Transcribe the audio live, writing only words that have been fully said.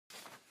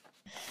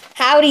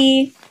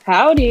Howdy,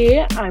 Howdy,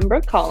 I'm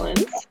Brooke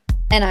Collins.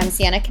 and I'm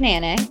Sienna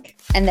Kananick,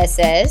 and this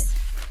is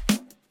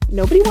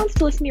Nobody wants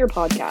to listen to your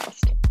podcast.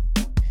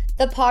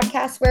 the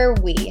podcast where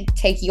we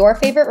take your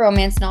favorite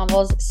romance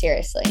novels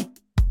seriously.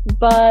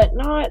 But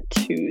not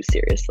too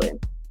seriously.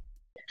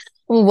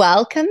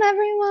 Welcome,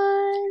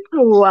 everyone.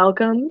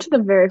 Welcome to the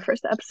very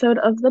first episode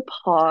of the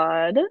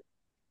pod.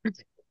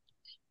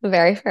 The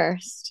very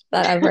first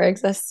that ever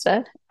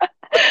existed.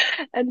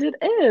 And it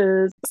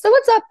is. So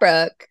what's up,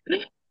 Brooke?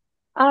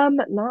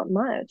 Not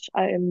much.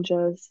 I am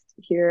just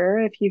here.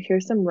 If you hear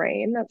some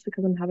rain, that's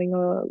because I'm having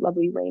a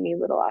lovely rainy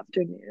little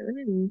afternoon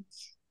and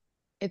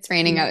It's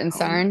raining out in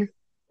Sarn.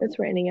 it's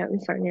raining out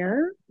in Sarnia.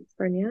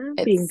 Sarnia,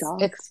 It's- being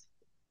dogs.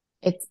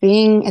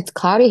 It's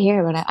cloudy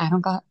here, but I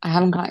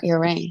haven't got your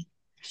rain.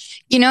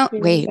 You know, You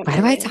wait, haven't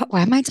got my rain.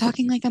 why am I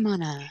talking like I'm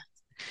on a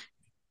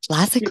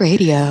classic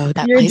radio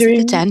that You're plays at the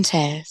doing-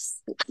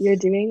 dentist? You're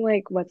doing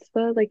what's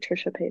the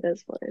Trisha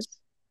Paytas voice?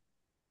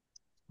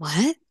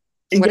 What?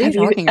 What are you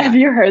talking Have about?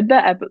 you heard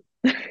the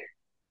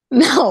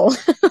No.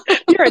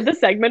 You heard the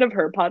segment of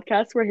her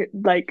podcast where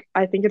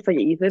I think it's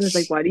Ethan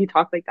is why do you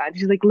talk like that? And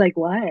she's like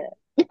what?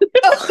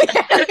 Oh,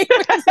 yeah,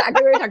 exactly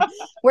what we're talking.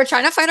 We're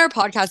trying to find our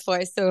podcast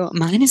voice, so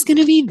mine is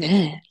gonna be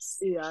this.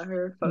 Yeah,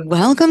 her phone.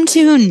 Welcome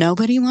to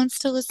Nobody Wants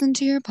to Listen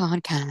to Your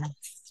Podcast.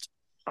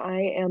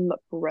 I am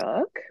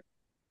Brooke,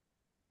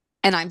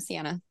 And I'm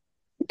Sienna.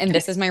 And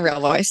this is my real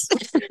voice.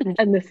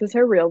 and this is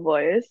her real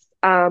voice.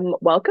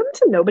 Welcome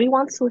to Nobody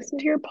Wants to Listen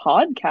to Your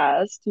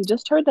Podcast. You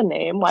just heard the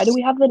name. Why do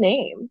we have the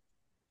name?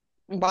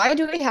 Why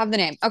do we have the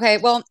name? Okay,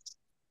 well,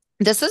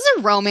 this is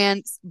a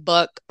romance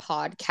book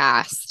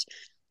podcast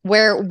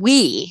where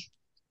we,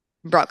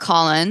 Brooke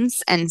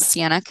Collins and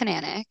Sienna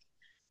Kananick,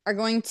 are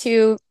going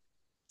to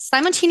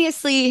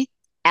simultaneously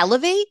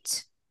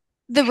elevate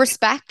the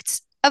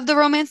respect of the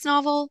romance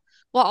novel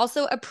while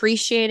also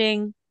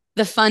appreciating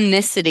the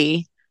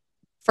funnicity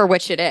for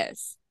which it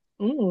is.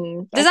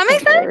 Does that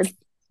make sense?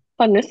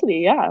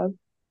 Funnicity, yeah.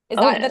 Is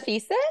Oh, that yeah. the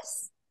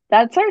thesis?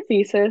 That's our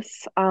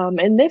thesis.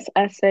 In this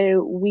essay,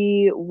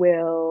 we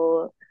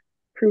will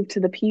prove to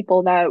the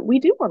people that we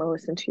do want to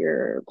listen to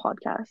your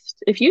podcast.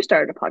 If you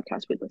started a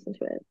podcast, we'd listen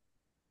to it.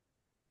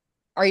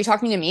 Are you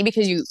talking to me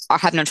because you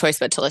have no choice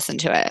but to listen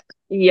to it?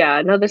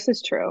 Yeah, no, this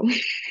is true.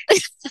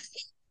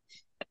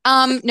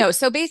 No,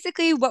 so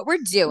basically what we're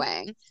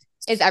doing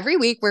is every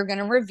week we're going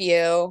to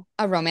review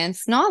a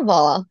romance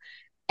novel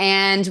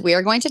and we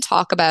are going to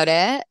talk about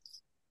it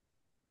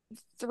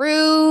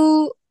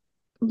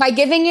by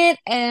giving it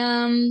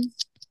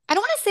I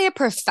don't want to say a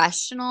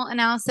professional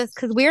analysis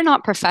because we're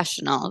not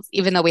professionals,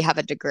 even though we have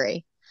a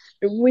degree.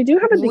 We do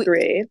have a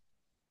degree.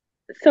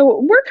 So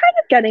we're kind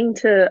of getting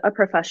to a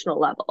professional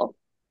level.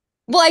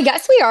 Well, I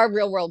guess we are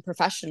real world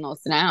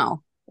professionals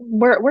now.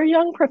 We're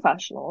young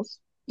professionals.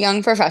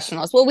 Young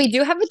professionals. Well, we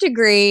do have a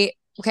degree.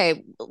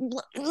 Okay,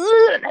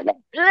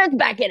 let's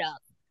back it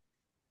up.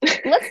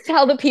 Let's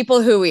tell the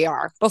people who we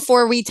are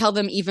before we tell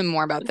them even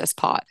more about this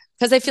pod.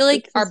 Because I feel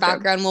like our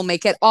background will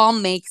make it all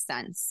make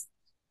sense.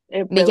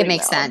 Make it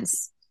make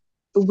sense.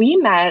 We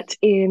met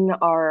in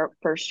our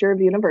first year of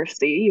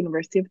University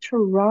of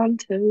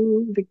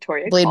Toronto,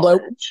 Victoria Bleed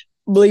College.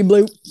 Bleed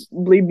blue.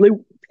 Bleed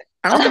blue.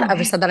 I don't think I've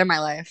ever said that in my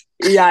life.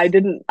 Yeah,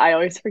 I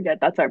always forget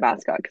that's our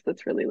mascot because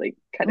it's really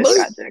kind of Blue.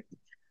 tragic.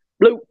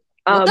 Blue.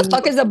 What the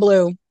fuck is a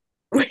blue?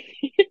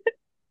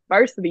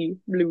 Varsity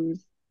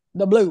Blues.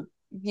 The blue.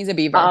 He's a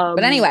beaver.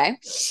 But anyway.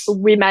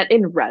 We met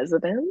in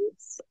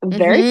residence.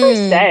 Very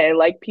first day.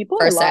 People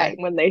First are lying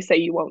day. when they say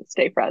you won't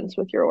stay friends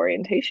with your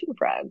orientation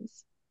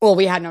friends. Well,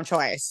 we had no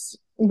choice.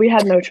 We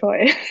had no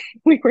choice.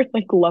 We were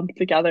lumped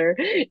together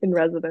in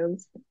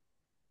residence.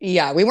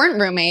 Yeah, we weren't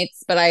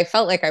roommates, but I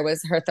felt like I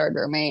was her third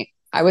roommate.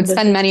 I would This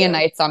spend is many a true.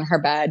 nights on her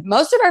bed.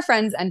 Most of our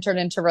friends entered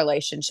into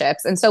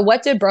relationships. And so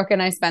what did Brooke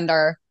and I spend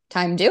our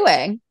time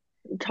doing?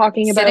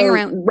 Talking about Sitting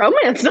around-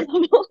 romance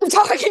novels.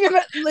 Talking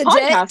about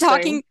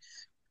Podcasting.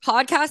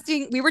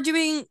 podcasting. We were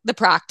doing the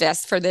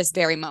practice for this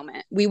very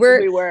moment. We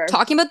were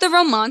talking about the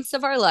romance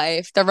of our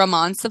life, the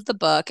romance of the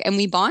book, and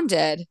we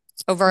bonded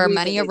over We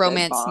many really a did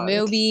romance bond.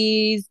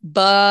 movies,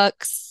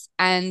 books,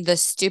 and the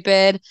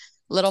stupid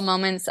little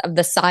moments of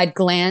the side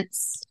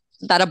glance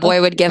that a boy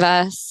would give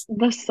us.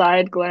 The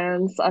side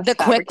glance of The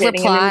quick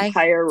fabricating reply. an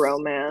entire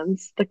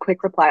romance. The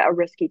quick reply, a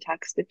risky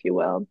text, if you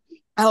will.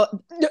 Oh,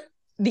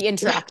 the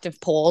interactive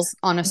polls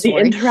on a The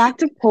story.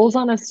 interactive polls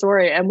on a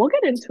story, and we'll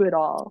get into it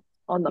all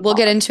on the We'll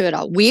get pod. into it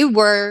all. We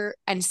were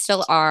and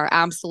still are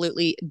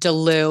absolutely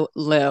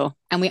Delulu,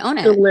 and we own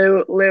it.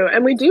 Lou,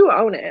 and we do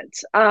own it.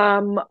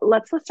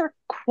 Let's list our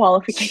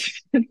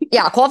qualifications.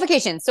 Yeah,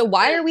 qualifications. So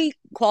why are we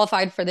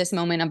qualified for this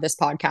moment of this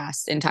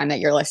podcast in time that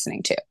you're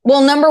listening to?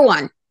 Well, number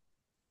one,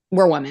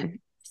 we're women.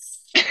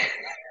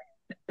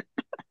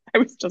 I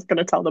was just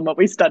gonna tell them what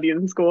we studied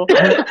in school.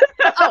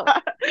 Oh.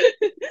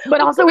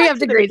 But also we have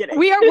degrees. beginning.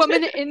 We are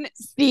women in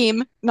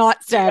STEAM,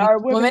 not STEM. We are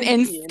women in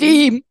in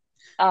STEAM.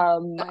 I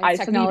studied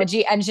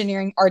Technology,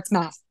 engineering, arts,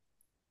 math.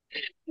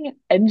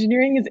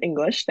 engineering is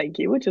English, thank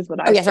you, which is what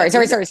I Oh yeah, sorry.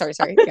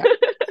 studied. Yeah.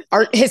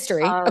 Art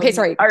history. Okay,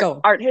 sorry,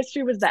 go. Art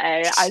history was the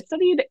A. I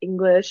studied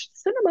English,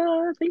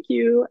 cinema, thank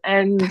you,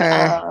 and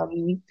Per.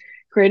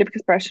 creative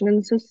expression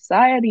in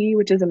society,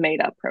 which is a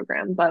made up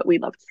program, but we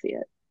love to see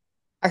it.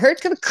 I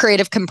heard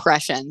creative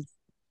compression.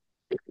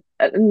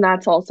 And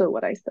that's also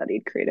what I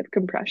studied, creative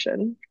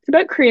compression. It's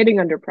about creating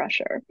under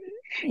pressure.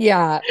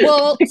 Yeah.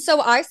 Well,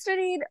 so I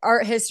studied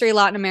art history,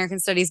 Latin American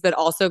studies, but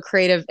also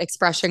creative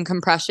expression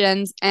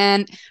compressions.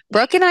 And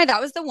Brooke and I,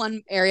 that was the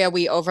one area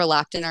we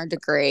overlapped in our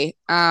degree.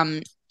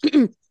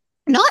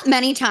 Not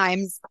many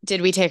times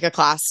did we take a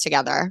class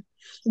together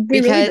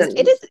because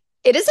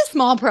it is a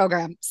small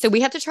program. So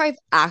we had to try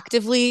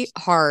actively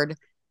hard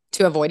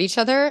to avoid each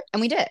other,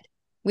 and we did.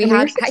 We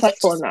were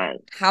successful in that.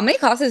 How many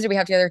classes did we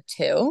have together?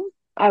 2?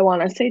 I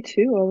want to say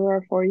 2 over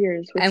our 4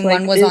 years. Which, and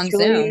one was on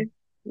Zoom.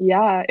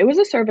 Yeah, it was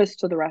a service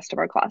to the rest of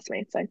our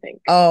classmates, I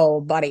think.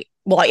 Oh, buddy.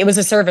 Well, it was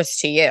a service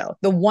to you.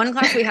 The one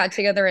class we had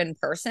together in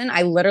person,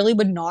 I literally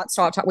would not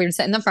stop talking. We would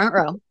sit in the front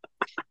row.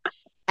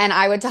 And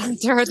I would talk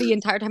to her the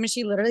entire time, and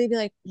she'd literally be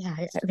like, yeah,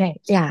 okay,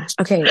 yeah,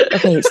 okay.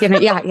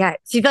 Yeah.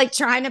 She's like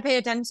trying to pay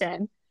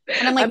attention.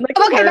 And I'm like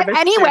okay, but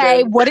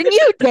anyway, wouldn't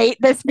you date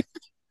this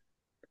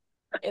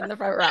in the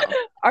front row?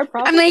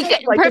 I'm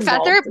like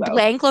Professor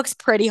Blank looks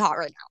pretty hot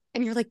right now.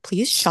 And you're like,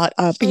 please shut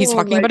up. He's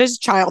talking about his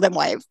child and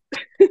wife.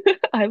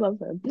 I love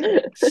him.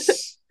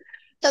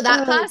 So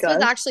that class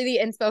was actually the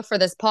inspo for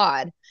this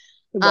pod.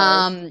 We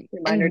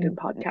minored in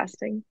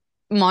podcasting.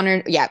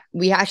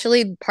 We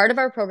actually, part of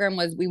our program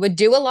was we would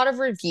do a lot of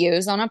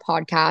reviews on a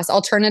podcast,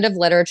 alternative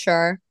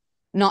literature,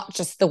 not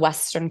just the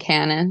Western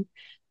canon.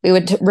 We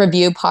would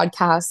review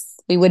podcasts.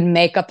 We would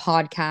make a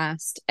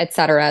podcast, et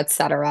cetera, et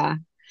cetera.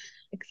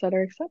 Et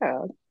cetera, et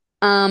cetera.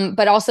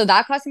 But also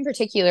that class in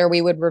particular,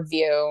 we would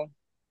review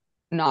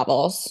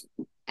novels.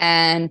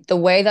 And the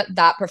way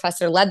that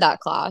professor led that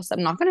class,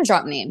 I'm not going to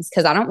drop names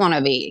because I don't want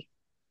to be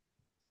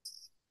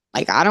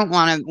like, I don't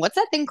want to, what's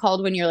that thing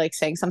called when you're like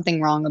saying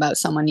something wrong about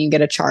someone, you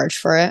get a charge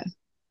for it?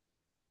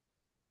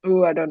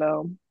 Ooh, I don't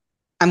know.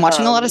 I'm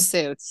watching a lot of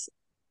Suits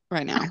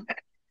right now.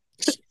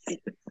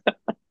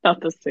 Not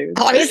the Suits.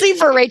 Obviously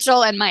for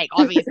Rachel and Mike,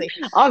 obviously.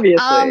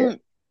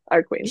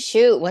 Our queen.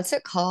 Shoot, what's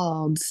it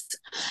called?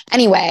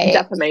 Anyway.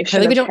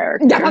 Defamation of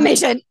character.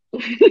 Defamation.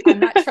 I'm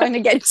not trying to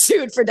get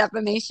sued for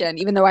defamation,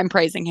 even though I'm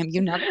praising him.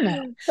 You never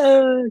know.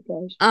 Oh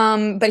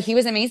gosh. But he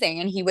was amazing,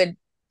 and we would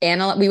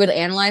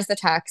analyze the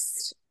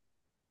text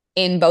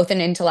in both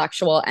an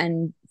intellectual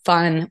and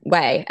fun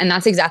way. And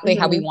that's exactly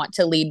how we want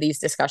to lead these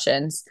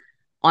discussions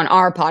on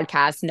our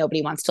podcast.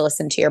 Nobody wants to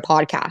listen to your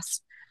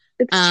podcast.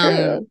 It's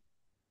true.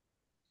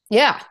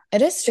 Yeah,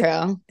 it is true.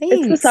 Thanks.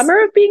 It's the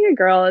summer of being a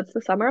girl. It's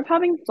the summer of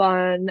having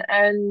fun.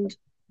 And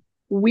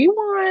we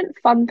want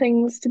fun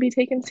things to be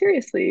taken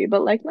seriously,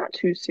 but like not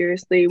too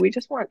seriously. We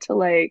just want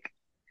to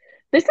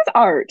this is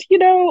art,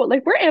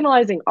 like we're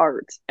analyzing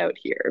art out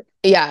here.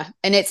 Yeah.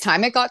 And it's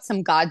time it got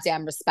some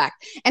goddamn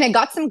respect. And it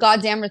got some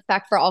goddamn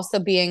respect for also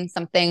being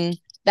something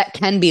that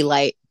can be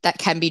light, that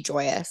can be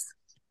joyous.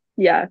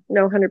 Yeah,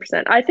 no,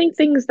 100%. I think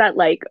things that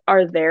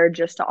are there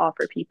just to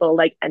offer people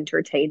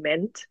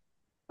entertainment,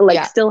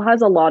 still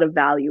has a lot of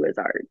value as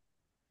art.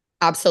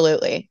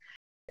 Absolutely.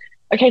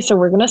 Okay, so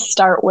we're going to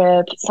start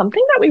with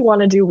something that we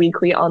want to do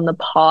weekly on the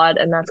pod,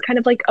 and that's kind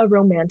of a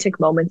romantic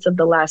moments of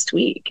the last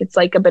week. It's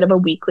a bit of a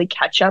weekly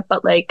catch up,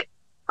 but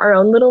our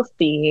own little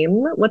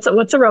theme. What's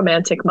a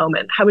romantic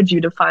moment? How would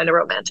you define a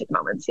romantic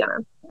moment, Sienna?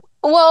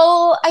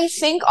 Well, I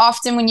think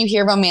often when you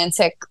hear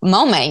romantic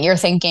moment, you're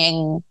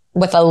thinking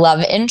with a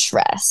love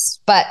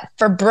interest. But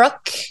for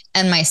Brooke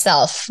and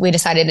myself, we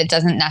decided it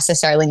doesn't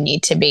necessarily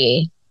need to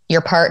be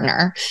your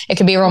partner. It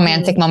could be a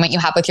romantic moment you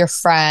have with your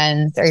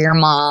friends or your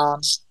mom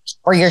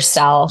or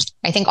yourself.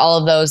 I think all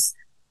of those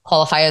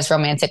qualify as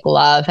romantic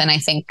love. And I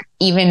think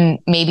even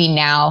maybe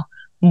now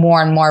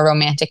more and more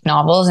romantic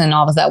novels and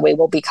novels that we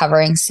will be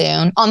covering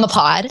soon on the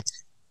pod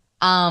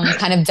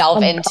kind of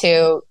delve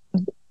into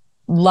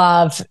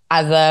love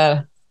as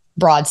a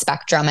broad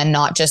spectrum and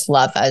not just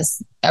love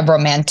as a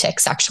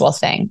romantic sexual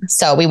thing.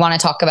 So we want to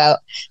talk about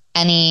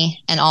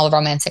any and all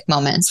romantic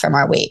moments from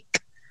our week.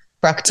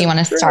 Brooke, do you want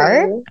to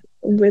start?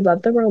 We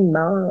love the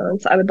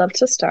romance. I would love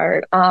to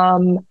start.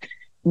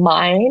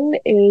 Mine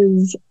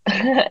is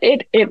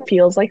it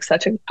feels like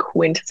such a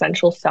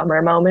quintessential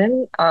summer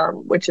moment,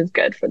 which is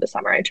good for the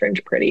summer. I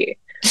turned pretty.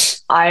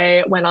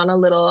 I went on a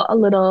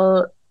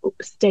little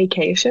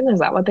staycation. Is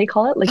that what they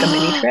call it? Like a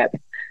mini trip.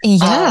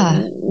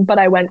 Yeah. But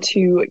I went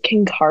to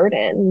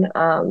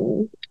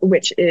Kincardine,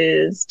 which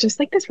is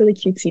just this really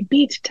cutesy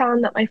beach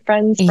town that my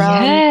friend's from.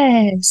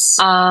 Yes.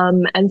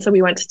 And so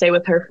we went to stay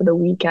with her for the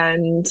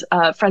weekend.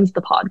 Friends of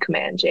the pod,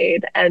 Command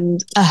Jade.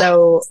 And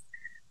so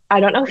I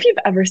don't know if you've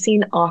ever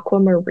seen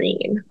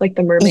Aquamarine,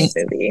 the mermaid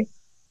movie.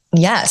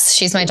 Yes,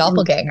 she's my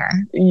doppelganger.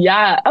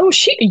 Yeah. Oh,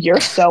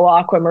 you're so I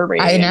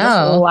aquamarine. know.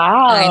 I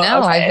Wow. know.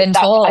 I've Okay. been That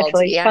I told. feel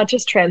like Yeah. that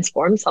just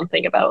transforms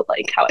something about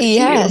like how I see you.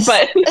 Yes.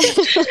 But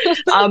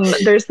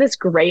there's this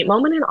great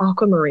moment in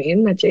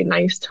Aquamarine that Jade and I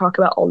used to talk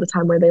about all the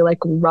time where they like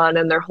run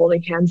and they're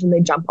holding hands and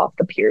they jump off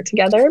the pier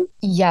together.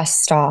 Yes,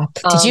 stop.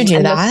 Did you do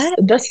And that?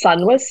 the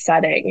sun was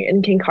setting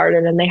in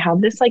Kincardine, and they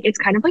have this like it's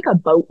kind of like a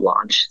boat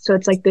launch. So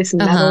it's like this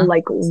metal, Uh-huh.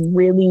 like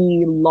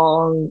really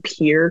long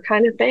pier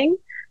kind of thing,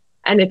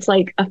 and it's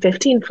like a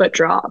 15-foot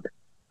drop.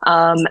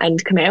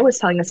 And Kamea was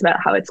telling us about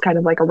how it's kind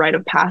of like a rite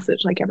of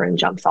passage, like everyone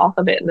jumps off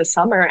of it in the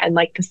summer, and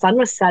like the sun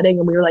was setting,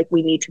 and we were like,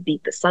 we need to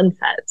beat the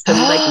sunset. So we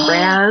like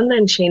ran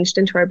and changed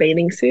into our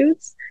bathing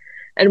suits,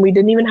 and we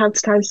didn't even have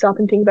time to stop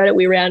and think about it.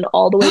 We ran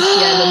all the way to the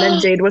end, and then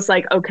Jade was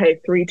like, "Okay,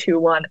 three, two,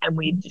 one," and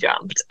we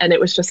jumped, and it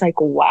was just like,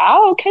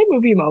 "Wow, okay,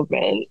 movie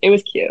moment." It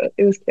was cute.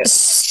 It was cute.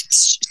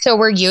 So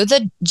were you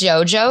the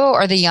JoJo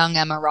or the young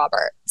Emma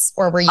Roberts?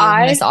 Or were you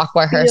I Miss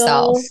Aqua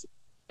herself?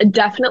 feel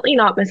definitely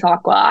not Miss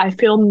Aqua. I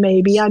feel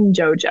maybe I'm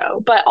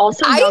JoJo, but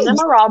also young I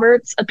Emma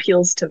Roberts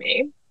appeals to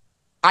me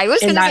I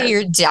was in gonna say that.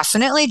 you're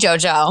definitely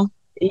JoJo.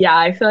 Yeah,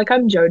 I feel like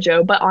I'm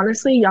JoJo, but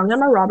honestly, young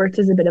Emma Roberts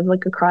is a bit of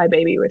like a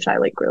crybaby, which I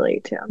like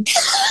relate to.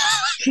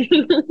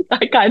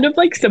 I kind of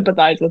like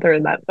sympathize with her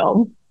in that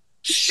film.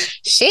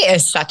 She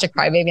is such a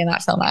crybaby in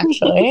that film,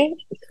 actually.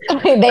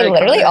 They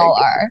literally Iconic. all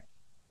are.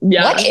 What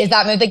Yeah. is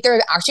that movie? Like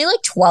they're actually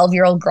like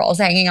 12-year-old girls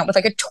hanging out with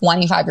like a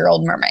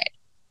 25-year-old mermaid.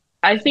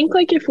 I think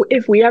like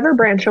if we ever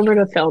branch over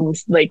to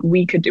films, like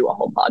we could do a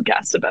whole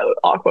podcast about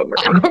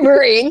Aquamarine.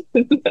 Aquamarine.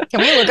 Can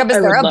we look up, is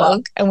I there would a love.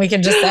 book? And we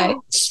can just say.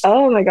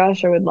 Oh my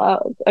gosh, I would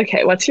love.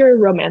 Okay, what's your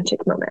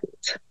romantic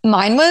moment?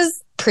 Mine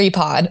was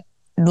pre-pod.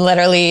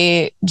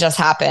 Literally just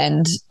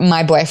happened.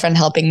 My boyfriend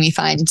helping me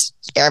find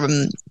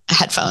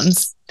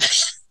headphones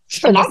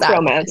for the That's set.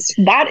 romance.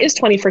 That is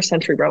 21st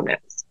century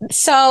romance.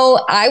 So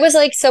I was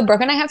like, so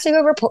Brooke and I have to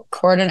go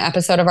record an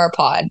episode of our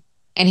pod.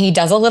 And he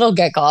does a little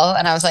giggle.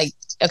 And I was like,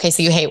 okay,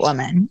 so you hate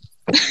women.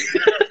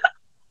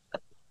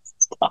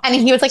 And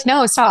he was like,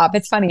 no, stop.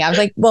 It's funny. I was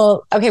like,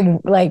 well, okay,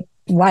 like,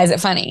 why is it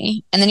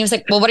funny? And then he was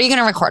like, well, what are you going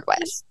to record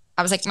with?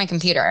 I was like, my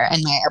computer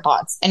and my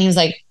AirPods. And he was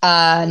like,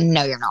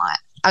 no, you're not.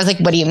 I was like,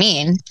 what do you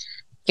mean?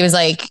 He was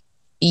like,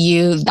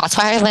 that's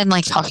why I'm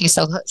like talking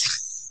so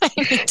close. I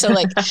need to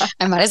like,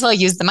 I might as well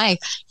use the mic.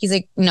 He's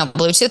like, no,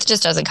 Bluetooth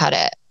just doesn't cut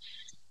it.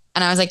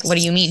 And I was like, what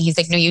do you mean? He's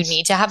like, no, you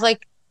need to have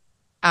like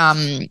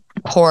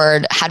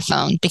cord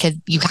headphone because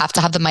you have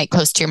to have the mic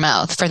close to your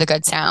mouth for the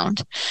good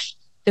sound.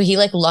 So he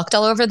like looked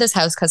all over this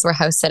house because we're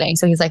house sitting.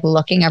 So he's like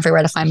looking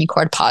everywhere to find me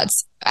cord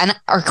pods and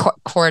or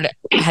cord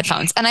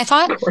headphones. And I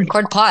thought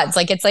cord pods,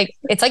 like it's like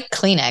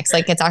Kleenex.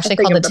 Like it's actually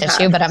called a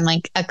tissue, but I'm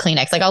like a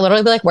Kleenex. Like I'll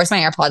literally be like, where's my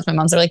AirPods? My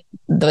mom's are like,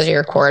 those are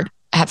your cord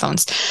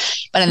headphones.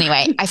 But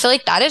anyway, I feel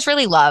like that is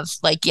really love.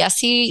 Like, yes,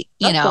 he,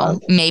 That's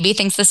love. maybe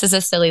thinks this is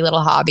a silly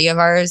little hobby of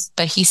ours,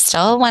 but he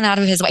still went out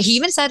of his way. He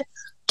even said,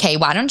 okay,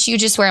 why don't you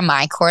just wear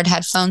my cord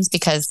headphones?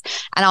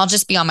 And I'll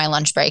just be on my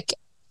lunch break.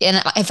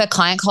 And if a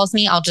client calls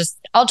me,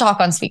 I'll talk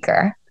on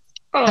speaker.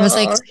 I was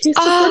like, He's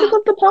supportive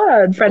of the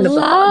pod, friend of the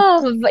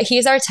pod. love.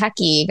 He's our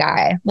techie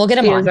guy. We'll get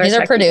him He on. is our He's our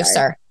techie guy.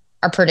 producer.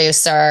 Our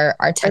producer, our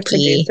Our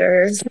techie.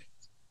 producer.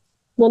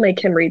 We'll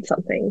make him read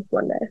something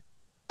one day.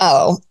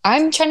 Oh,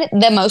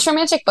 the most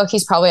romantic book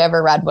he's probably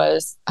ever read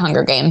was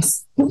Hunger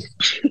Games.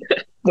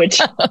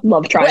 Which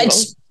love triangle.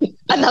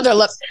 Another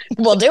look.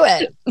 We'll do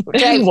it.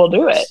 Okay. We'll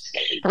do it.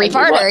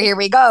 Three-parter. Here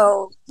we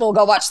go. We'll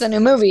go watch the new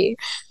movie.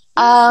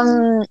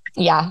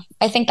 Yeah,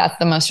 I think that's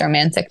the most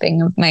romantic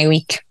thing of my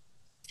week.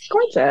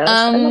 Gorgeous.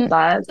 I love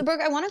that. So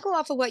Brooke, I want to go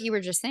off of what you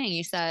were just saying.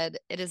 You said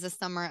it is a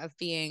summer of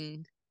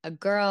being a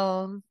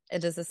girl.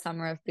 It is a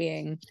summer of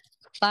being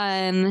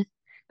fun.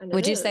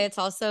 Would you say it's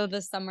also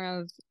the summer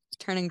of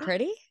turning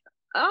pretty?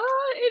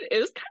 It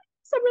is kind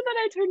of summer that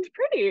I turned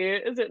pretty,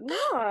 is it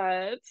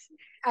not?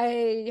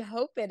 I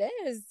hope it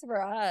is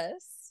for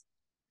us.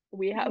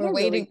 We have a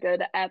really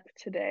good ep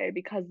today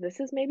because this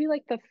is maybe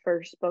like the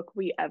first book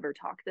we ever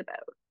talked about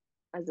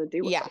as a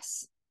duo.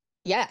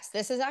 Yes,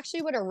 this is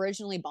actually what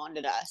originally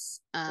bonded us.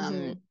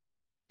 And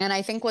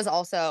I think was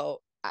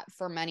also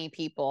for many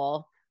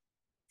people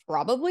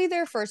probably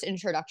their first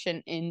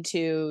introduction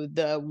into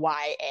the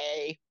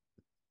YA.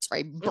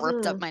 Sorry, I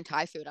burped up my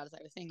Thai food as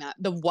I was saying that.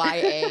 The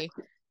YA.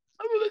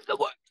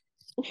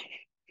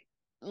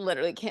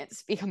 Literally can't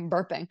speak. I'm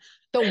burping.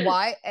 The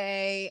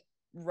YA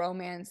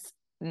romance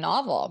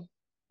novel.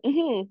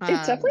 It's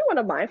definitely one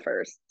of my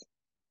first.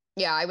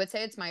 Yeah, I would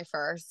say it's my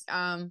first.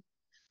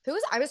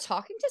 I was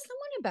talking to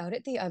someone about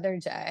it the other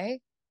day.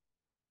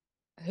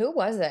 Who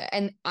was it?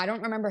 And I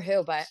don't remember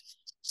who, but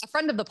a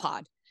friend of the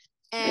pod.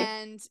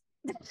 And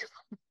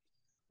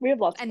we have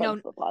lots of friends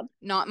of the pod.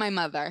 Not my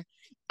mother.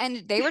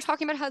 And they were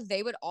talking about how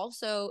they would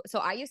also, so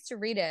I used to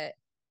read it.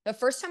 The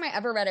first time I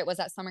ever read it was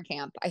at summer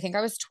camp. I think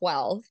I was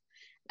 12.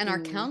 And our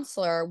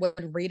counselor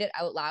would read it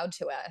out loud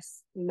to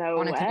us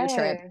on a canoe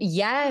trip.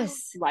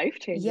 Yes. Life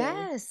changing.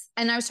 Yes.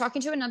 And I was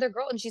talking to another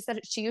girl and she said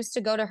she used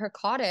to go to her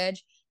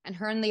cottage and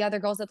her and the other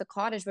girls at the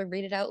cottage would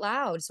read it out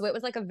loud. So it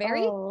was like a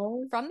very,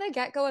 Oh, from the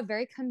get-go, a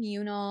very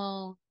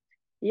communal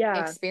yeah.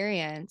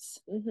 experience.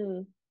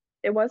 hmm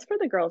It was for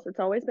the girls. It's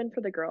always been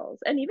for the girls.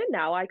 And even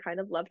now, I kind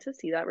of love to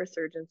see that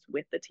resurgence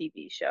with the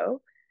TV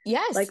show. Like,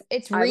 Yes,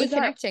 it's I was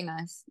at, reconnecting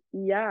us.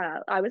 yeah,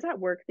 I was at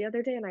work the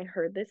other day and I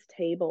heard this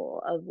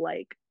table of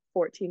like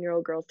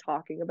 14-year-old girls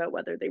talking about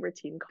whether they were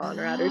Team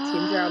Conrad or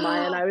Team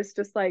Jeremiah. And I was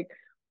just like,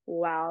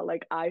 wow,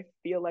 like I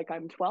feel like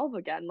I'm 12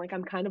 again. Like,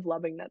 I'm kind of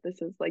loving that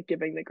this is like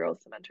giving the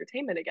girls some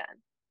entertainment again.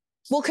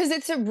 Well, because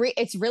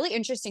it's really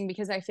interesting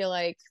because I feel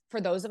like for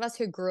those of us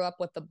who grew up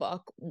with the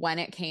book when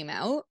it came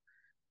out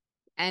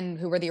and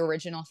who were the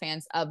original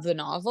fans of the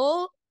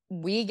novel,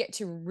 we get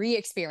to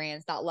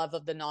re-experience that love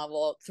of the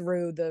novel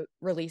through the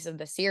release of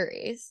the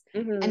series.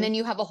 And hmm then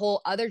you have a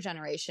whole other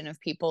generation of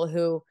people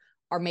who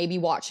are maybe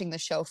watching the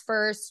show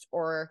first,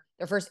 or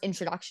their first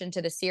introduction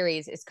to the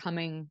series is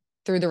coming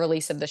through the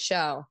release of the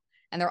show.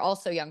 And they're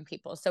also young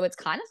people. So it's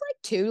kind of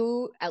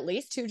like at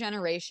least two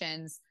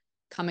generations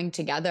coming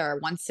together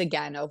once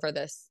again over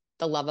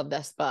the love of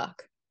this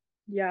book.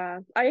 Yeah,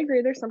 I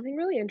agree. There's something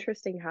really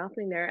interesting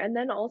happening there. And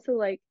then also,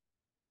 like,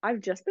 I've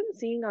just been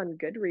seeing on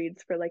Goodreads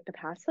for like the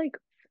past like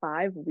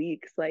 5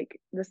 weeks, like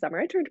The Summer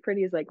I Turned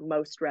Pretty is like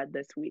most read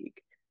this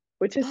week,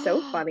 which is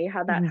so funny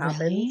how that happens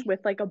Really? with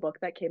like a book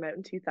that came out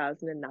in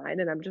 2009.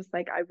 And I'm just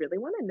like, I really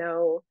want to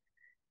know.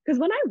 Because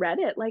when I read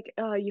it, like,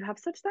 you have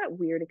such that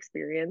weird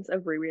experience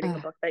of rereading a Uh,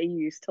 book that you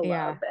used to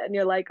love. yeah. And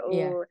you're like, Yeah.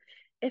 oh,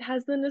 it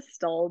has the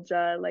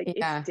nostalgia. Like, it's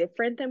Yeah.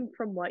 different than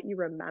from what you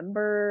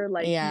remember.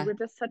 Like, you Yeah. were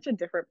just such a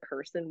different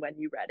person when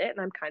you read it.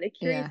 And I'm kind of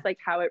curious, Yeah. like,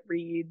 how it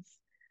reads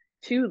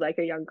to like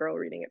a young girl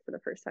reading it for the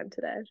first time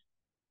today.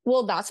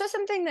 Well, that's just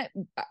something that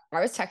I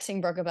was texting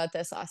Brooke about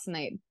this last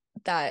night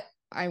that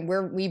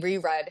we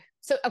reread.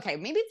 So okay,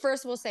 maybe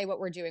first we'll say what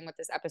we're doing with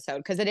this episode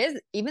because it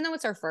is, even though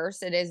it's our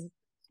first, it is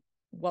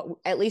what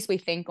at least we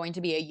think going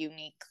to be a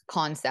unique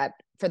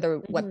concept for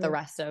the what the hmm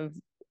rest of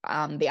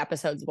the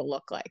episodes will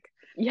look like.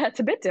 Yeah, it's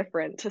a bit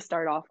different to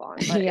start off on,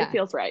 but it Yeah.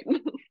 feels right.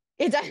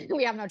 It's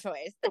we have no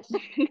choice.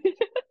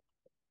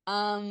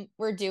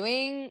 We're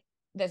doing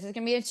this is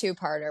gonna be a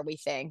two-parter, we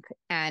think.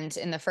 And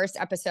in the first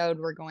episode,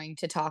 we're going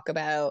to talk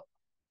about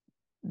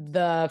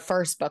the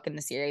first book in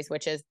the series,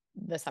 which is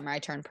The Summer I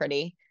Turned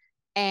Pretty,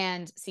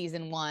 and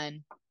season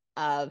one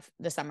of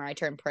The Summer I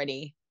Turned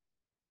Pretty,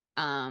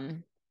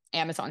 um,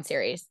 Amazon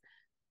series,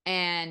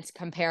 and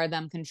compare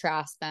them,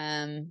 contrast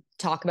them,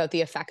 talk about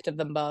the effect of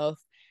them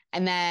both.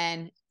 And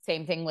then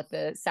same thing with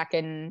the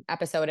second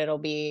episode, it'll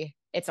be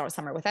It's Not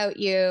Summer Without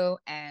You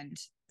and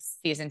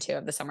season two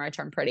of The Summer I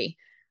Turned Pretty.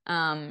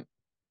 Um,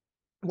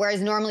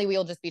 whereas normally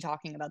we'll just be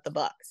talking about the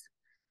books.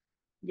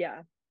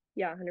 Yeah.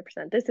 Yeah,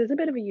 100%. This is a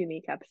bit of a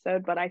unique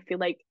episode, but I feel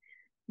like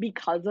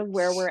because of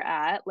where we're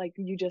at, like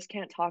you just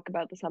can't talk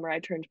about the Summer I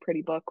Turned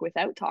Pretty book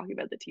without talking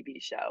about the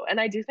TV show. And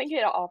I do think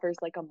it offers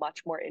like a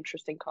much more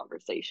interesting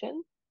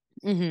conversation.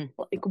 Mm-hmm.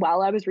 Like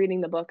while I was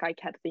reading the book, I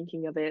kept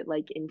thinking of it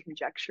like in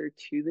conjecture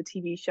to the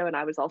TV show. And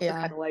I was also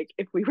kind Yeah. of like,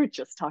 if we were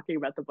just talking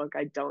about the book,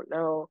 I don't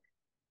know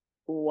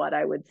what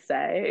I would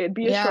say. It'd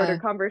be a shorter Yeah.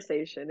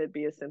 conversation, it'd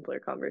be a simpler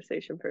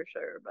conversation for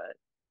sure. But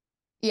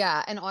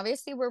Yeah. And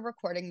obviously, we're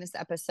recording this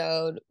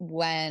episode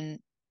when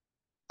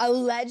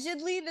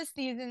allegedly the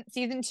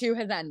season two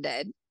has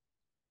ended.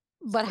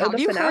 But oh, have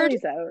the you heard?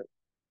 finale's out.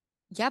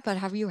 Yeah, but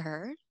have you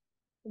heard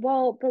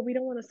Well, but we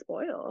don't want to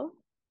spoil.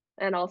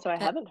 And also, I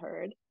that haven't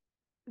heard.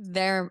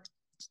 there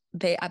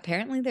they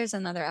apparently there's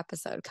another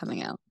episode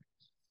coming out?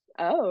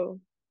 Oh,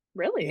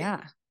 really?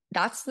 Yeah.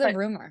 That's the But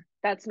rumor.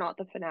 that's not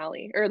the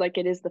finale. Or like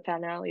it is the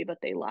finale, but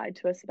they lied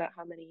to us about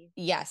how many.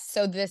 Yes.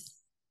 So this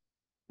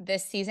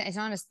season, it's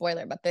not a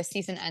spoiler, but this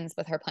season ends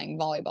with her playing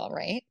volleyball,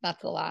 right?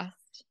 That's the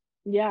last.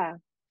 Yeah.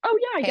 Oh,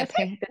 yeah, I Okay,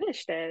 guess I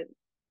finished it.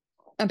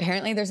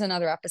 apparently there's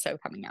another episode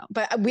coming out,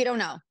 but we don't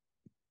know.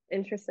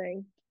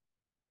 Interesting.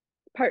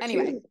 Part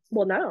Anyway, two.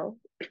 Well, no.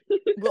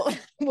 we'll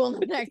we'll know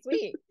next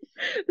week.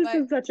 This But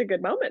is such a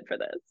good moment for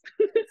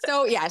this.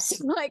 so yes,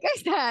 like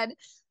I said,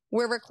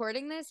 we're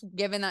recording this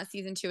given that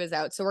season two is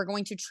out. So we're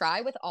going to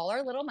try with all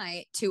our little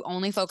might to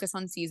only focus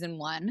on season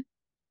one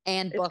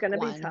and It's book gonna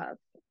be one. tough,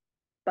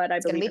 but I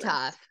It's gonna believe be in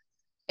us.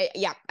 tough.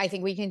 Yeah, I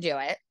think we can do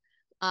it.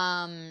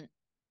 Um,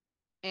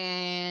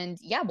 and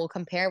yeah, we'll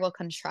compare, we'll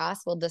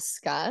contrast, we'll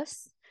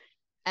discuss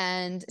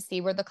and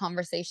see where the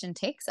conversation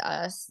takes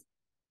us.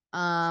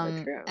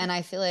 So true. And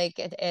I feel like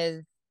it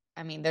is,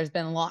 I mean, there's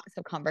been lots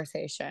of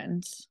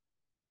conversations.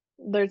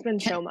 There's been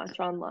Can so much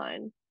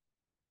online.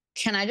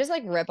 can I just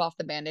like rip off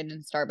the band-aid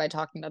and start by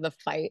talking about the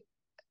fight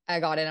I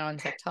got in on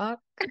TikTok?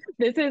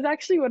 This is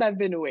actually what I've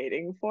been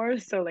waiting for.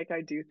 So, like,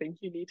 I do think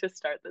you need to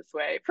start this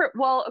way.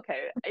 Well,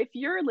 okay, if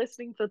you're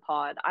listening to the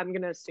pod, I'm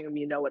gonna assume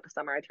you know what the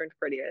Summer I Turned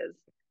Pretty is.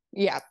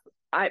 Yeah.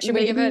 I Should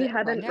we give maybe it a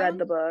haven't read rundown?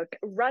 the book.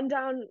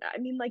 Rundown, I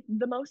mean, like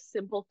the most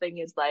simple thing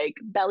is like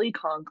Belly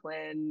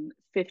Conklin,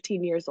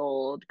 15 years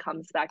old,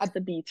 comes back to Uh,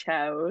 the beach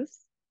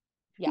house.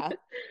 Yeah.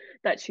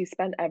 that she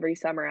spent every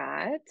summer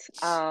at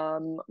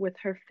with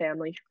her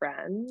family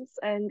friends.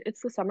 And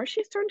it's the summer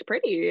she's turned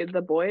pretty.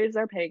 The boys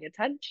are paying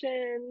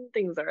attention,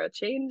 things are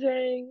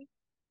changing.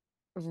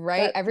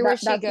 Right. That Everywhere that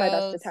she that's my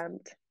best goes.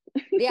 attempt.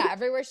 Yeah,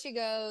 everywhere she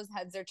goes,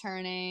 heads are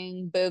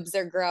turning, boobs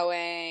are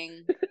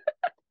growing.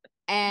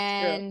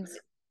 It's true.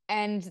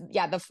 And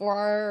yeah, the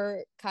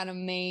four kind of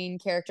main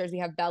characters, we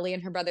have Belly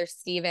and her brother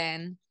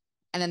Steven,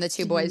 and then the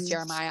two boys, Mhm.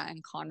 Jeremiah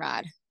and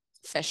Conrad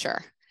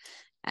Fisher.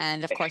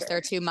 And of For course,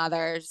 their sure. two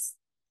mothers.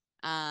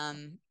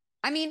 Um,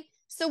 I mean,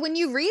 so when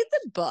you read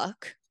the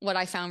book, what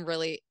I found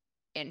really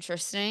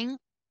interesting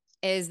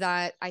is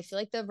that I feel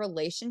like the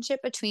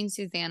relationship between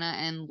Susanna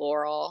and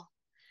Laurel,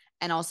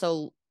 and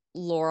also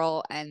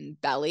Laurel and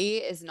Belly,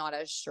 is not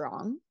as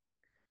strong.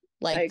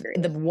 I Like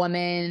the agree.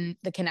 woman,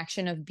 the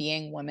connection of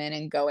being woman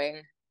and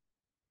going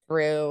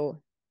through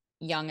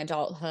young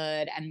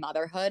adulthood and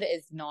motherhood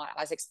is not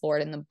as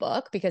explored in the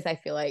book, because I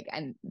feel like,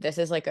 and this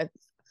is like a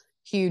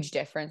huge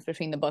difference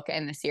between the book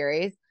and the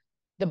series,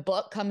 the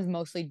book comes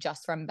mostly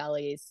just from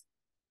Belly's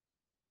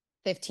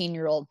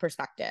 15-year-old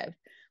perspective,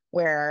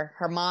 where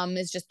her mom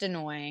is just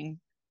annoying,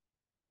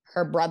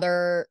 her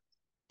brother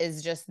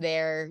is just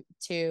there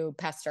to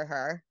pester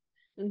her,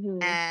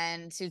 Hmm.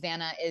 and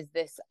Susanna is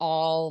this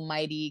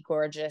almighty,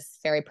 gorgeous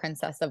fairy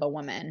princess of a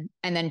woman.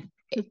 And then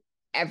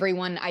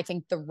everyone, I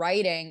think the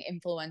writing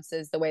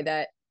influences the way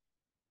that,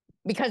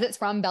 because it's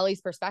from Belly's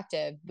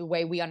perspective, the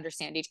way we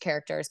understand each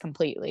character is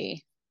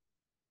completely,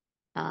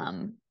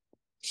 um,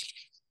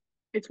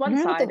 It's I don't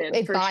know what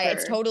one-sided for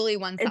it's sure. totally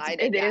one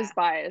sided. It is Yeah.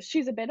 biased.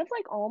 She's a bit of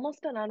like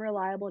almost an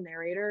unreliable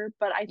narrator,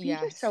 but I think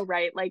you're so Yes.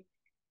 right. Like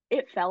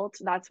it felt,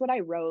 that's what I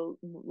wrote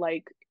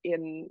like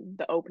in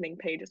the opening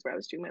pages where I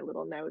was doing my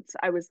little notes.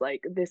 I was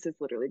like, this is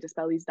literally just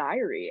Belly's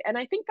diary. And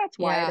I think that's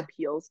why it Yeah.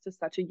 appeals to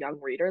such a young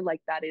reader.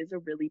 Like that is a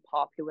really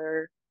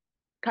popular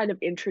kind of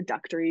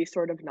introductory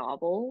sort of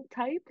novel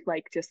type,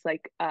 like just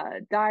like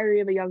a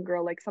diary of a young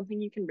girl, like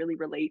something you can really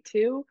relate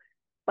to.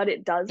 But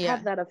it does have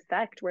Yeah. that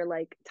effect where,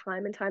 like,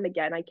 time and time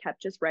again, I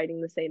kept just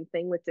writing the same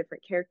thing with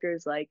different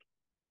characters. Like,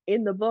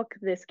 in the book,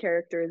 this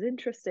character is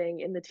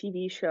interesting. In the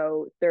TV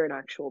show, they're an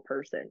actual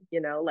person,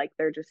 you know, like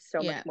they're just so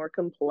much Yeah. more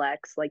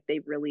complex. Like,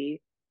 they've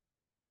really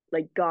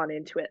like gone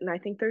into it. And I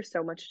think there's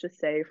so much to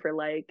say for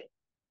like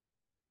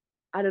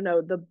I don't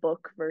know, the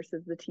book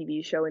versus the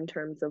TV show in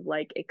terms of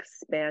like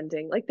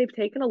expanding. Like they've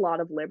taken a lot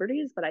of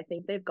liberties, but I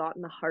think they've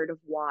gotten the heart of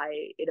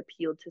why it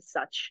appealed to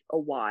such a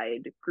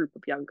wide group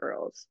of young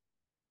girls.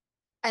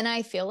 And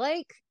I feel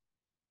like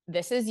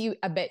this is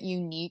a bit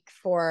unique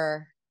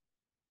for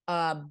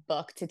a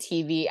book to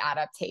TV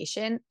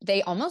adaptation.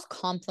 They almost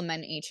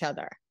complement each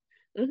other,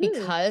 Hmm.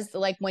 because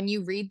like when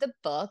you read the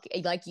book,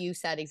 like you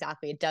said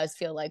exactly, it does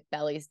feel like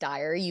Belly's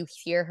diary. You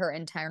hear her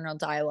internal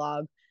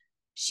dialogue.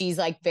 She's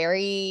like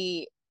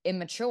very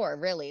immature,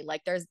 really.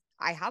 Like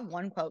I have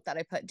one quote that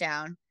I put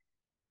down.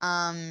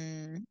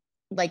 Um,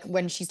 like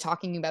when she's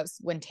talking about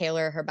when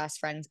Taylor, her best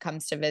friend,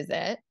 comes to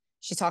visit,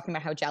 she's talking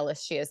about how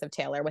jealous she is of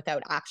Taylor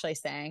without actually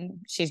saying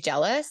she's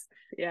jealous.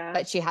 Yeah.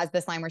 But she has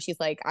this line where she's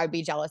like, I'd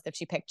be jealous if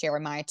she picked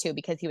Jeremiah too,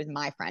 because he was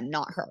my friend,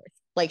 not hers.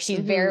 Like she's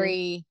Hmm.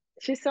 very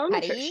She's so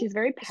immature. petty. She's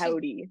very She's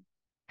pouty.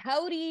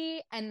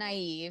 pouty and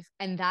naive.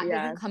 And that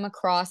Yeah. doesn't come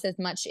across as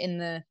much in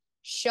the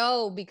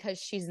show because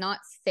she's not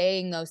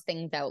saying those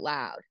things out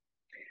loud.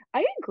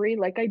 I agree.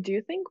 Like I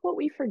do think what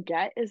we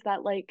forget is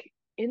that like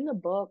in the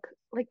book,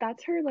 like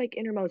that's her like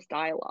innermost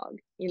dialogue,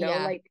 you know,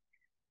 Yeah. like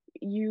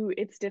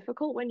it's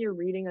difficult when you're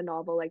reading a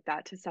novel like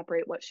that to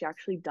separate what she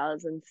actually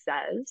does and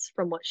says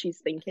from what she's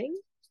thinking.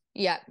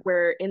 Yeah.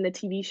 Where in the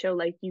TV show,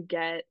 like you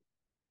get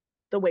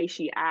the way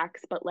she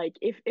acts, but like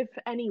if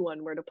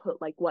anyone were to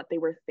put like what they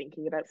were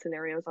thinking about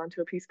scenarios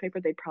onto a piece of paper,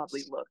 they'd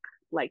probably look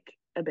like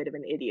a bit of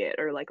an idiot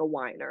or like a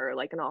whiner or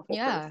like an awful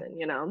Yeah. person,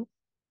 you know?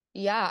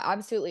 Yeah,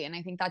 absolutely. And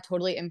I think that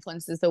totally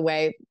influences the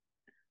way,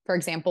 for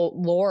example,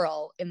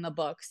 Laurel in the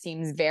book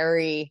seems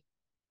very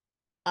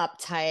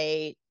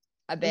uptight,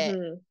 a bit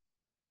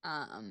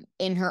Hmm.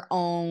 in her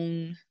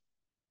own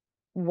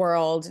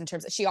world, in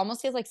terms of, she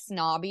almost feels like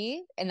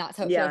snobby, and that's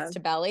how it feels Yeah, to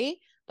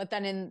Belly. But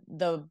then in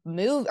the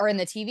movie or in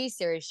the TV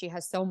series, she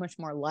has so much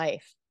more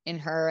life in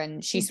her,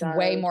 and she she's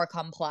way does. more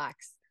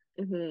complex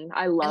I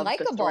and love the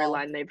likable.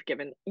 storyline they've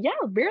given. Yeah,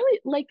 really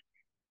like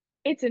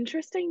it's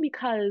interesting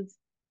because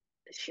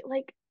she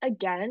like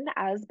again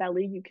as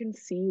Belly, you can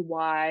see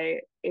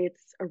why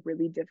it's a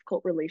really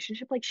difficult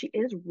relationship. Like she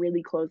is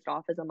really closed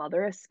off as a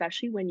mother,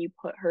 especially when you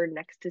put her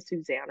next to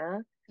Susanna,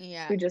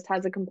 Yeah. who just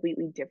has a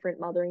completely different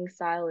mothering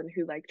style and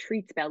who like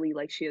treats Belly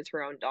like she is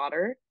her own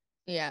daughter.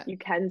 Yeah. You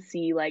can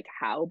see like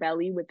how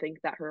Belly would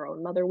think that her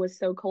own mother was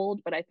so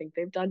cold, but I think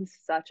they've done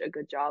such a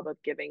good job of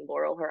giving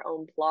Laurel her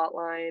own plot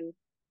line.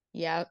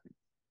 Yeah.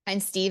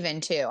 And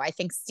Steven too. I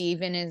think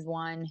Steven is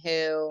one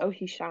who, Oh,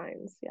 he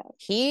shines, yes.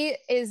 he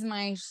is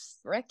my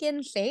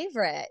freaking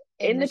favorite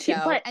in In the the team,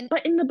 show. And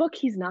but in the book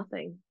he's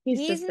nothing. He's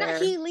he's just not, there.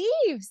 he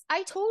leaves.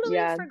 I totally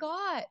Yeah.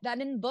 forgot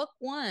that in book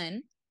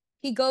one,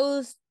 he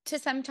goes to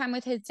some time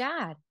with his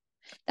dad.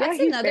 Yeah, That's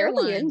he's another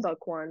barely in one.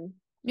 book one.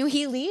 No,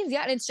 he leaves.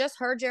 Yeah. And it's just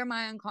her,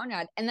 Jeremiah, and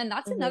Conrad. And then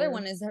that's another Hmm.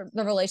 one is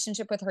the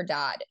relationship with her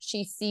dad.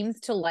 She seems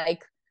to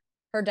like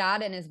her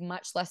dad and is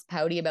much less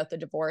pouty about the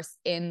divorce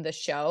in the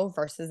show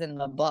versus in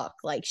the book.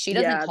 Like she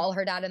doesn't Yeah. call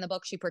her dad in the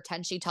book. She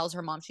pretends she tells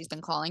her mom she's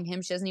been calling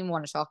him. She doesn't even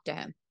want to talk to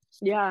him.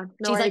 Yeah.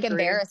 No, She's I like agree.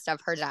 embarrassed of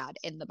her dad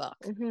in the book,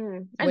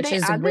 And which they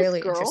is add this really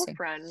interesting.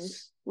 girlfriend.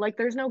 Like,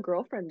 there's no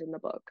girlfriend in the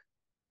book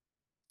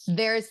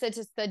There's such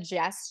a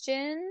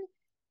suggestion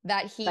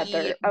that that he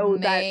they're, oh,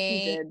 that he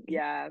may did.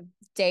 Yeah.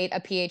 date a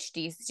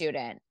PhD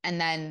student, and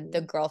then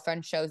the Mhm.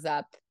 girlfriend shows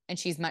up and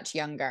she's much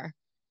younger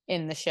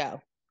in the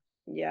show.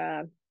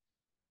 Yeah. An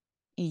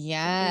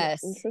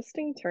Yes.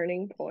 interesting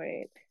turning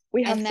point.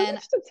 We have And so then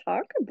much to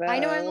talk I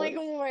know I'm about. like,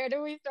 where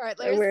do we start?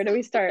 There's Where do so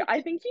we start? I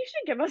much. think you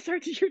should give us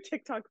your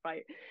TikTok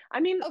fight. I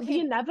mean, the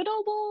Okay,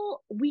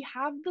 inevitable, we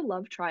have the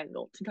love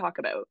triangle to talk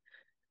about,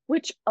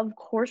 which of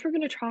course we're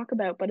going to talk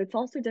about, but it's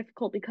also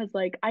difficult because,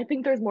 like, I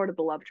think there's more to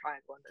the love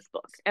triangle in this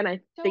book. And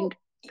I think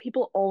so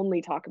people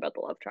only talk about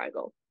the love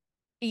triangle.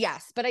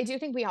 yes, but I do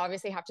think we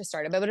obviously have to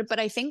start about it. But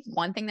I think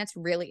one thing that's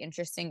really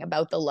interesting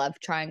about the love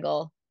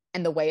triangle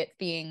and the way it's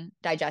being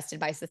digested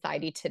by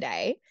society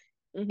today,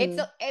 Hmm.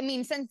 I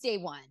mean, since day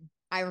one,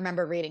 I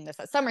remember reading this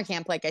at summer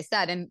camp, like I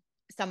said, and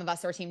some of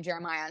us were team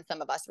Jeremiah and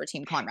some of us were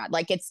team Conrad.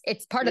 Like it's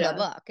part of the Yeah,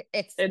 book.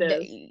 it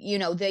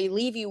is. They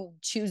leave you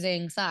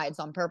choosing sides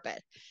on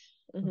purpose.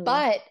 Hmm.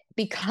 But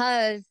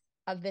because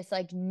of this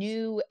like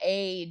new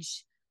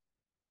age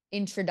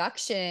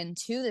introduction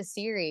to the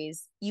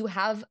series, you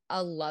have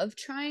a love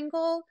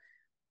triangle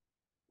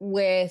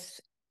with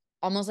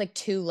almost like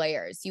two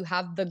layers. You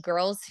have the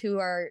girls who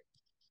are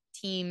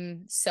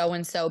team so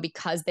and so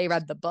because they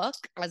read the book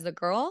as a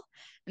girl,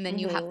 and then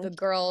you have the Hmm.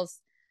 girls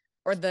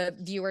or the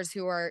viewers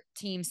who are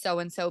team so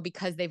and so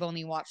because they've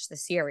only watched the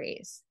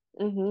series.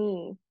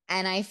 Hmm.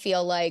 And I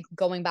feel like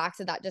going back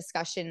to that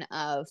discussion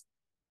of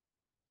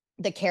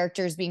the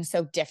characters being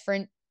so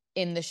different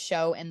in the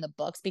show and the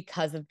books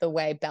because of the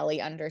way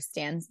Belly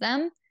understands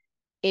them,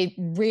 it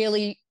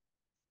really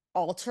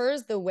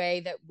alters the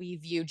way that we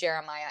view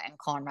Jeremiah and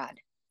Conrad.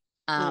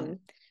 Um, Mm.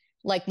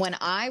 like when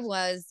I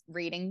was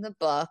reading the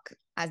book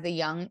as a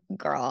young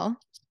girl,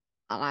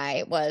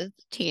 I was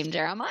Team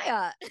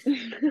Jeremiah.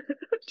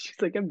 She's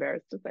like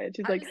embarrassed to say it.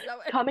 She's I'm like so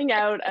coming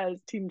out as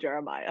Team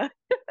Jeremiah.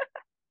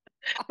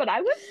 But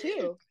I was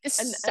too.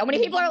 so And many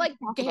people we are need like, to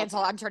talk about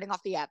cancel. that. I'm turning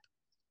off the app.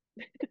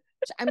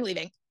 I'm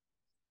leaving.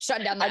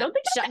 Shutting down the I app. don't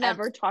think Shutting I've down.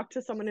 ever talked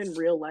to someone in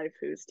real life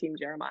who's Team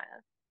Jeremiah.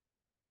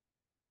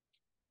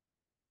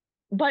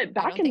 But I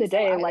back don't in the think so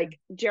day, either. like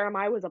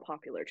Jeremiah was a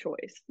popular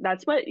choice.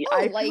 That's what Oh,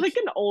 I feel like like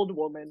an old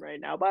woman right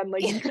now, but I'm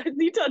like, you guys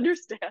need to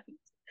understand.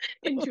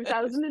 In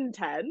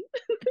 2010,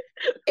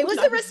 it when was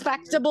I a was younger,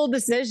 respectable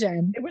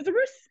decision. it was a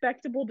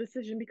respectable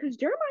decision because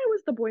Jeremiah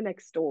was the boy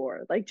next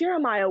door. Like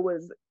Jeremiah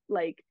was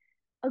like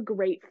a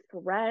great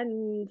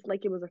friend.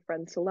 Like it was a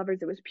friends to lovers.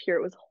 It was pure.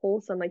 It was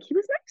wholesome. Like he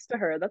was next to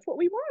her. That's what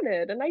we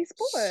wanted. A nice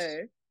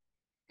boy.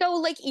 So,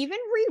 like, even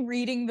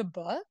rereading the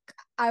book,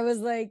 I was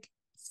like,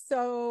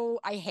 so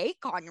I hate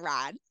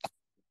Conrad.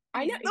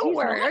 I know He's the he's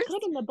not good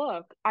worst. in the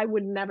book. I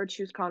would never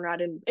choose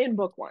Conrad in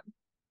book one.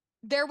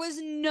 There was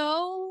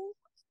no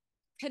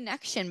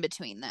connection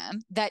between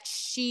them that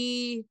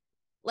she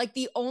like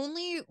the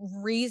only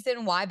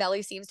reason why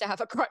Belly seems to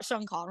have a crush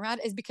on Conrad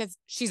is because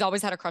she's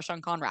always had a crush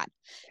on Conrad.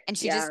 And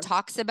she Yeah. just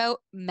talks about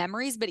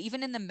memories, but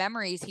even in the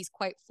memories, he's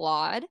quite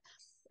flawed.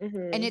 And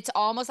Hmm. it's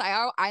almost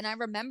I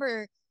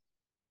remember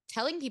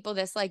telling people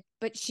this like,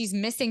 but she's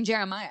missing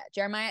Jeremiah.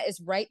 Jeremiah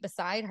is right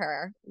beside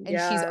her and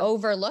she's Yeah.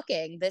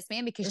 overlooking this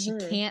man because she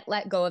Hmm. can't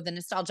let go of the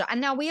nostalgia. And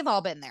now we have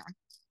all been there.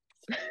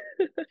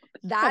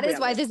 Have That we is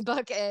why ever? this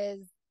book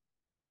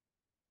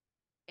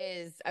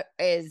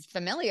is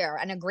familiar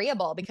and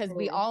agreeable because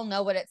we Hmm. all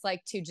know what it's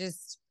like to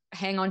just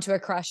hang on to a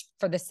crush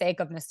for the sake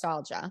of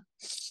nostalgia.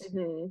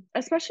 Hmm.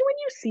 Especially when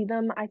you see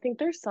them, I think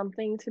there's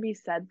something to be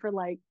said for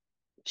like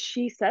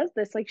she says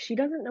this, like she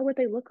doesn't know what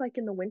they look like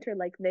in the winter.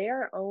 Like they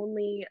are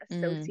only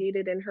Mm.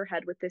 associated in her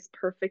head with this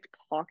perfect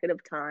pocket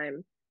of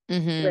time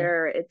Mm-hmm.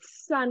 where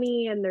it's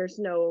sunny and there's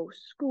no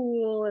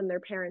school and their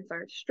parents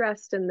aren't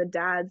stressed and the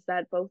dads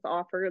that both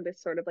offer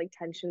this sort of like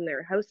tension in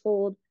their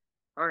household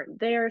aren't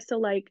there. So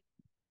like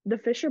the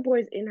Fisher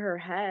boys in her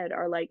head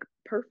are like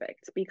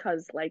perfect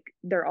because like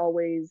they're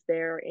always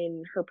there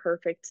in her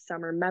perfect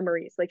summer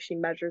memories. Like she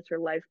measures her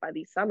life by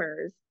these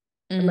summers.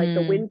 And like the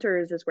Mm-hmm.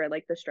 winters is where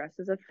like the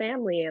stresses of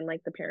family and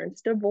like the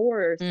parents'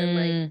 divorce and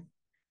like Mm.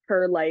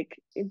 her like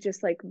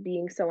just like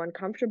being so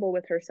uncomfortable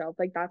with herself.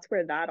 Like that's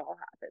where that all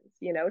happens,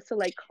 you know? So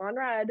like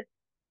Conrad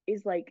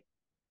is like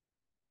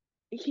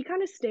he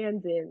kind of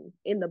stands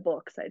in the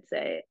books, I'd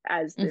say,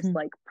 as this Mm-hmm.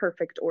 like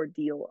perfect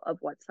ordeal of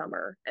what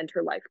summer and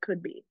her life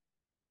could be.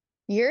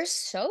 You're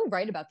so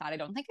right about that. I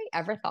don't think I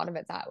ever thought of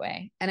it that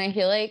way. And I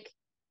feel like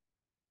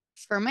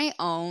for my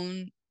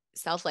own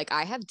self, like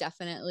I have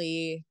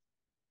definitely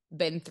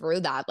been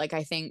through that. Like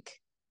I think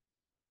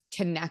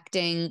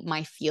connecting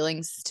my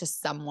feelings to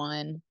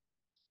someone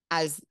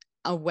as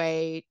a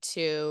way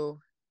to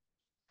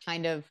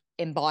kind of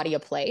embody a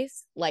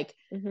place. Like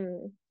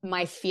Hmm.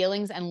 my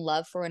feelings and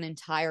love for an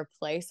entire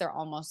place are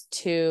almost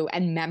too,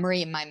 and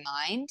memory in my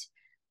mind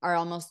are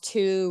almost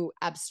too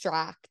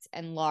abstract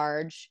and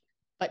large.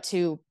 But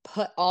to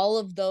put all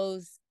of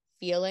those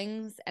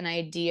feelings and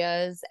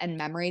ideas and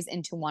memories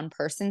into one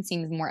person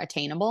seems more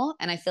attainable.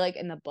 And I feel like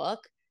in the book,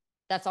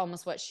 that's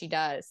almost what she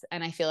does.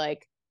 And I feel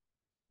like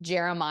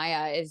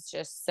Jeremiah is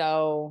just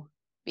so,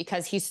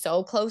 because he's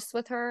so close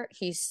with her,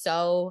 he's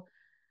so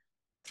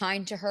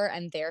kind to her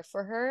and there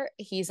for her.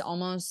 He's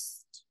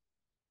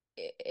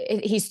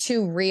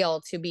too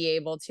real to be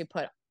able to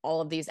put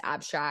all of these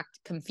abstract,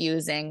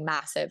 confusing,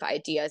 massive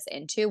ideas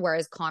into.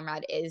 Whereas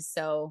Conrad is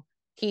so,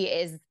 he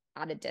is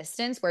at a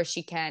distance where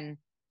she can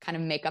kind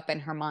of make up in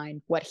her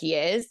mind what he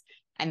is.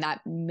 And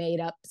that made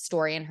up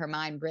story in her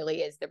mind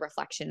really is the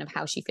reflection of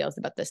how she feels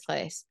about this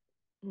place.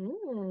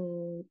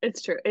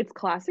 It's true. It's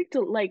classic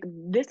to like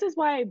this is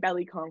why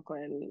Belly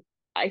Conklin,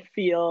 I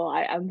feel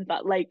I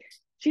empathize like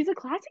she's a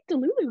classic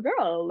Delulu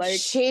girl. Like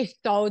She's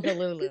so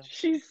Delulu.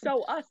 she's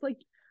so us. Like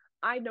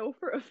I know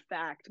for a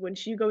fact when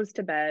she goes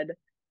to bed,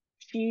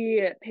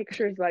 she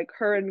pictures like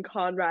her and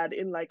Conrad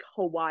in like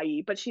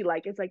Hawaii, but she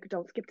like is like,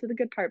 don't skip to the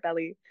good part,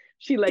 Belly.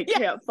 She like Yeah.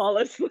 can't fall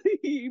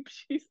asleep.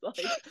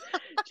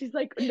 She's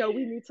like, no,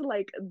 we need to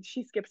like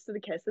she skips to the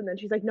kiss and then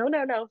she's like, no,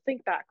 no, no,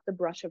 think back, the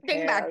brush of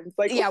Think back. hands.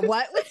 Like Yeah,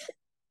 what?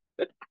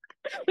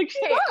 like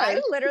she Okay,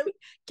 does.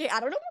 I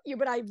don't know about you,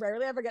 but I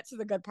rarely ever get to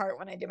the good part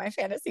when I do my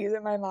fantasies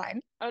in my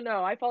mind. Oh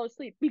no, I fall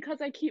asleep because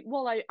I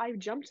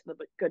jump to the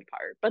good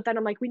part, but then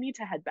I'm like, we need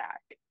to head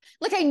back.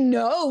 Like, I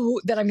know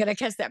that I'm gonna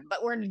kiss them,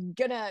 but we're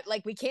gonna,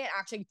 like, we can't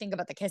actually think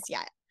about the kiss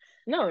yet.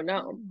 No,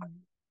 no.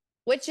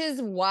 Which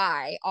is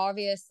why,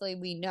 obviously,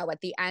 we know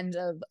at the end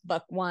of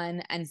book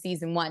one and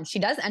season one, she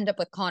does end up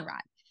with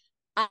Conrad.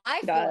 I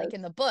She feel like does.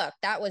 in the book,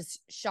 that was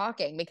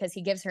shocking because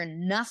he gives her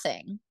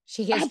nothing.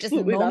 She has just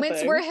Absolutely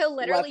moments where nothing. he'll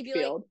literally Left be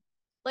field.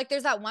 like,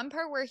 there's that one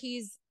part where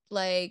he's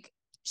like,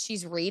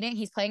 she's reading,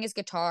 he's playing his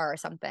guitar or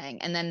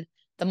something. And then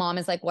the mom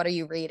is like, what are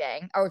you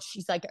reading? Or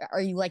she's like,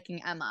 are you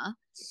liking Emma?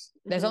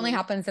 This only Hmm.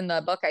 happens in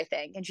the book, I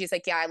think. And she's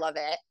like, yeah, I love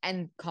it.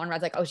 And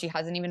Conrad's like, oh, she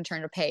hasn't even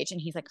turned a page. And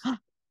he's like, huh,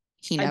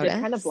 he I did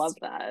kind of noticed. love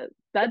that.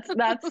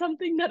 That's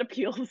something that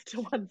appeals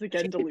to once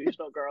again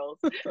delusional girls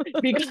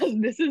because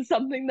this is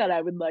something that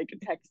I would like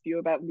text you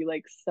about and be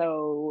like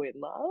so in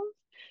love.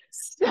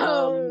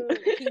 Um, So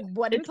he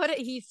wouldn't it's put it,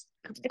 it's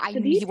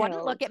the he wouldn't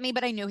details. look at me,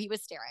 but I knew he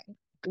was staring.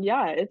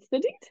 Yeah, it's the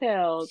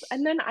details.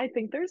 And then I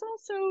think there's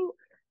also,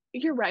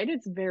 you're right,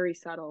 it's very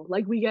subtle.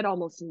 Like we get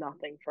almost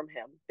nothing from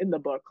him in the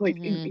book. Like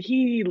Mm-hmm.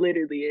 he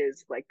literally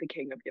is like the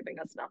king of giving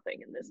us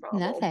nothing in this novel.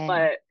 Nothing.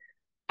 But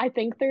I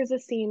think there's a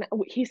scene,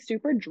 he's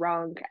super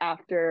drunk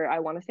after, I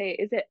want to say,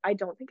 is it, I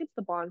don't think it's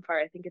the bonfire,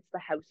 I think it's the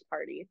house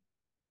party.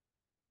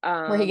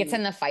 Where he gets Um,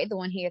 in the fight, the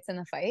one he gets in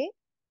the fight.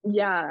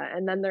 yeah,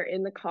 and then they're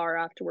in the car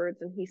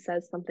afterwards and he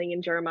says something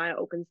and Jeremiah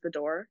opens the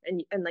door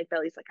and like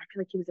Belly's like, I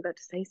feel like he was about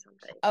to say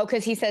something. Oh,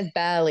 because he says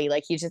belly,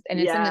 like he just, and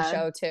it's in the Yeah.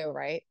 show too,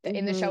 right?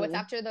 In the show, it's Hmm.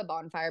 after the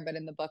bonfire, but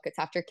in the book, it's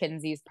after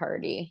Kinsey's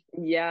party.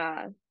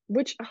 Yeah,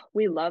 which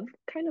we love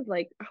kind of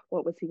like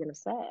what was he gonna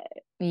say?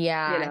 You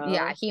Yeah,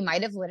 yeah. know? He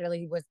might have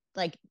literally was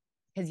like,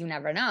 because you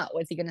never know.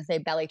 Was he going to say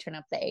belly turn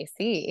up the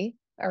AC,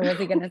 or was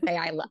he going to say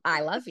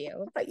I love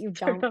you? But you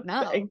Turn don't up the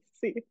know.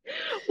 AC.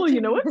 Well,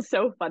 you know what's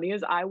so funny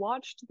is I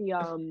watched the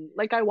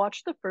like I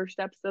watched the first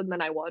episode and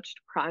then I watched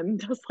Prime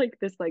does like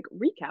this like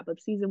recap of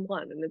season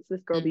one and it's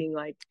this girl Mm. being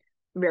like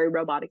very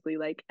robotically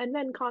like and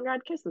then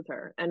Conrad kisses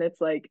her and it's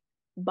like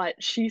but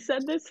she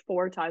said this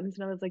four times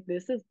and I was like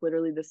this is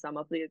literally the sum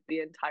of the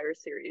entire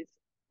series.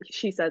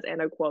 She says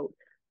and I quote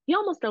he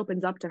almost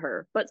opens up to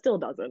her but still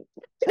doesn't.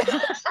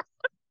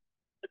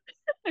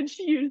 And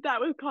she used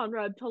that with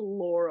Conrad to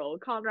Laurel,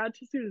 Conrad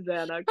to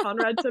Susanna,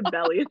 Conrad to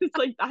Belly. And it's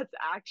like that's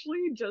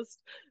actually just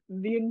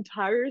the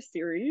entire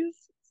series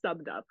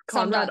summed up.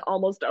 Summed Conrad up,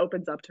 almost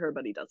opens up to her,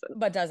 but he doesn't.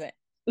 but doesn't.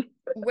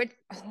 Which,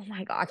 oh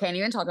my God, I can't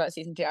even talk about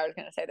season two. I was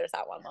going to say there's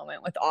that one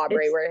moment with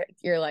Aubrey It's where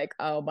you're like,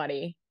 oh,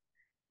 buddy.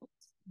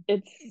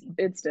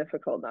 it's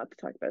difficult not to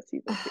talk about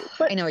season two.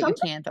 But I know what you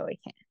something can't, though. We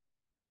can't.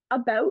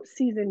 about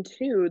season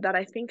two that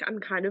I think I'm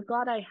kind of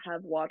glad I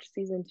have watched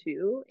season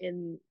two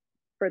in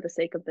for the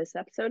sake of this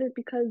episode is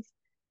because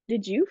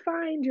did you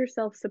find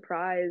yourself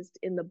surprised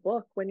in the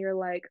book when you're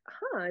like,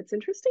 huh, it's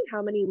interesting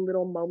how many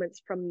little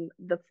moments from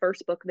the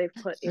first book they've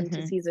put into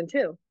Mm-hmm. season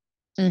two?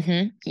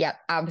 Mm-hmm. Yep,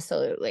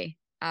 absolutely.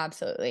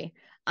 Absolutely.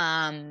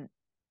 Um,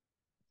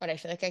 but I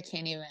feel like I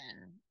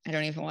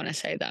don't even want to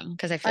say them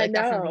because I feel I like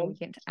that's something we know,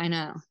 can't, I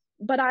know.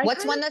 but I What's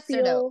kind one of that stood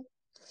out? feel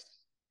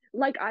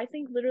like I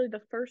think literally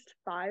the first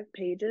 5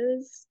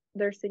 pages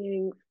they're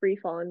singing Free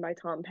Fallin' by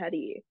Tom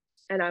Petty.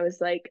 And I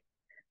was like,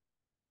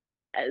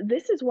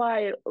 this is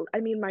why I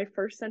mean my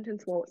first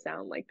sentence won't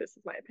sound like this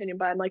is my opinion,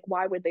 but I'm like,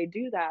 why would they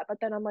do that? But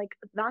then I'm like,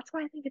 that's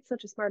why I think it's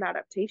such a smart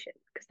adaptation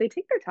because they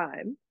take their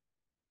time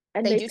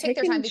and They they do take pick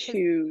their time and because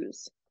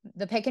choose.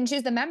 the pick and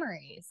choose the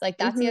memories. Like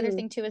that's the other Hmm.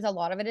 thing too, is a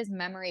lot of it is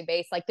memory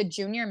based. Like the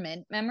Junior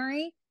Mint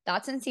memory,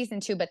 that's in season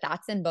two, but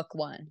that's in book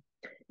one.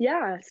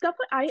 Yeah, stuff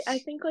I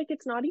think like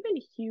it's not even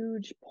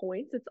huge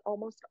points. It's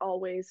almost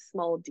always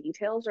small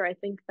details. Or I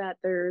think that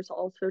there's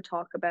also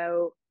talk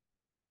about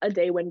a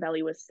day when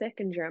Belly was sick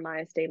and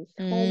Jeremiah stayed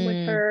home with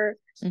Mm, her.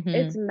 hmm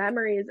It's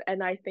memories,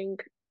 and I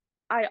think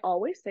I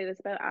always say this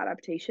about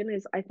adaptation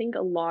is I think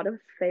a lot of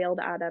failed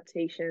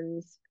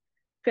adaptations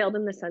failed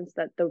in the sense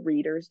that the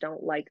readers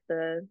don't like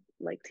the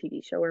like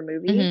TV show or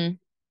movie hmm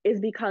is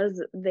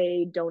because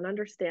they don't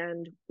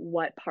understand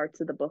what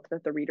parts of the book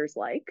that the readers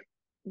like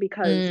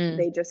because mm,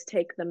 they just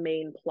take the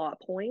main plot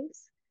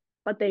points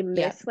but they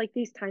yeah. miss like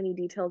these tiny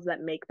details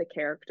that make the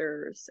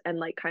characters and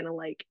like kind of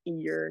like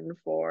yearn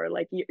for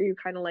like you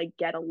kind of like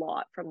get a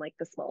lot from like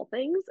the small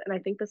things and I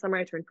think the Summer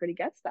I Turned Pretty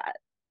gets that.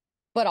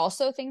 But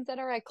also things that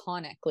are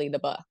iconically the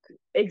book.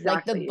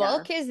 Like the Exactly, yeah.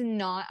 book is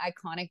not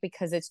iconic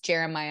because it's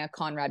Jeremiah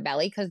Conrad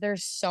Belly, because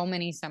there's so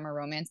many summer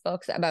romance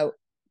books about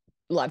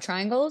love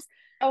triangles.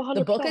 Oh,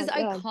 The book is 100%,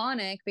 yeah.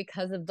 iconic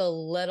because of the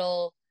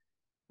little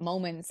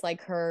moments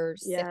like her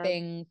Yeah.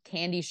 sipping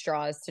candy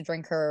straws to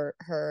drink her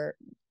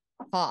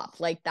pop.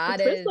 Like The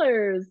that is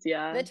Twizzlers,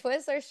 yeah. the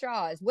Twizzler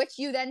straws, which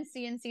you then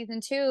see in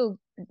season two.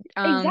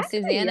 Exactly,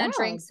 Susanna yeah.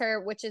 drinks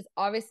her, which is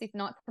obviously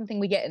not something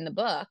we get in the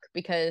book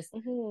because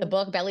the Hmm.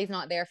 book Belly's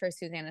not there for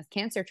Susanna's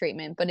cancer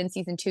treatment. But in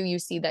season two, you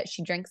see that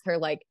she drinks her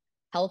like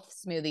health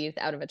smoothies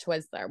out of a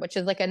Twizzler, which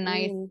is like a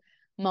nice Mm,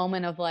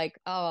 moment of like,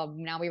 oh,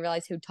 now we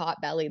realize who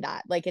taught Belly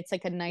that. Like it's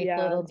like a nice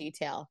yeah, little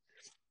detail.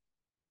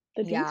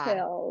 the Yeah.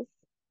 details.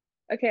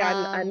 Okay,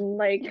 Um, I'm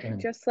like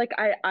just like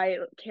I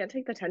can't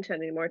take the tension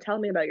anymore. Tell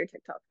me about your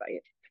TikTok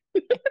fight.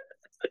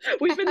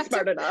 We've been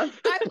smart enough.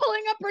 I'm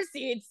pulling up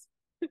receipts.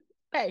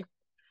 Hey,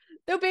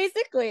 so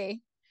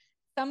basically,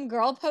 some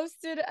girl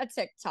posted a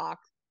TikTok,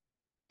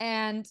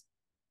 and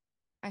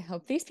I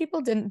hope these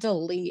people didn't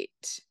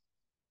delete.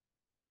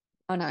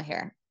 Oh, no,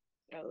 here.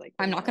 Oh, like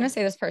I'm bring not it going to on.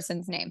 say this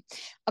person's name.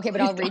 Okay, but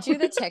Please I'll read you don't.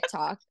 the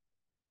TikTok.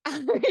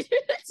 I'll read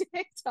you the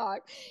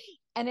TikTok.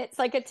 And it's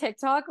like a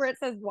TikTok where it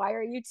says, "Why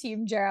are you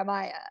Team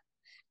Jeremiah?"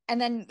 And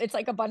then it's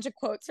like a bunch of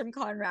quotes from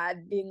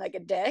Conrad being like a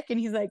dick. And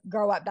he's like,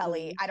 "Grow up,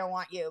 Belly. Mm. I don't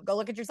want you. Go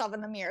look at yourself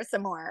in the mirror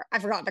some more. I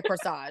forgot the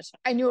corsage.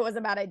 I knew it was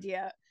a bad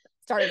idea.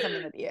 Started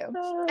something with you."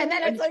 And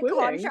then I'm it's like swooning.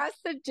 contrast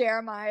to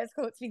Jeremiah's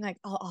quotes being like,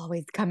 "I'll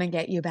always come and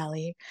get you,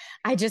 Belly.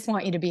 I just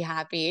want you to be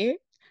happy.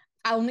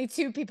 Only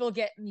two people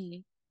get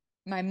me,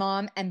 my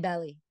mom and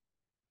Belly."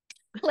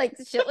 Like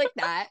shit like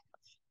that.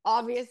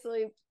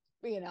 Obviously,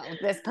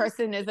 this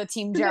person is a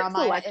Team A bit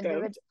Jeremiah selective.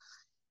 individual.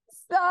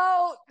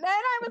 So then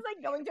I was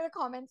like going through the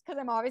comments because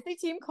I'm obviously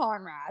Team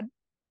Conrad.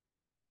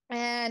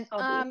 And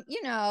I'll be.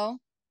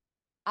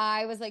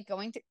 I was like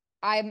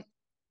I'm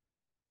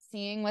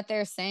seeing what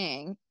they're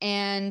saying.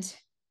 And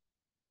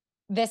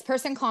this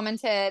person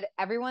commented,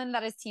 "Everyone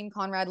that is Team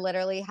Conrad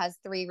literally has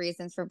three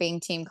reasons for being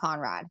Team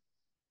Conrad.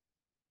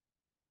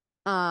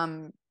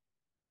 Um,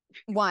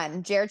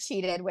 one, Jared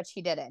cheated, which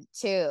he didn't.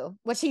 Two,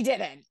 which he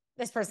didn't.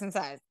 This person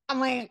says." I'm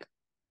like,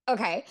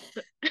 okay.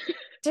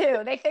 Two,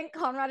 they think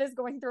Conrad is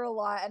going through a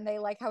lot and they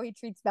like how he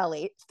treats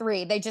Belly.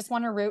 Three, they just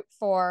want to root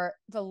for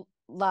the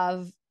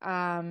love.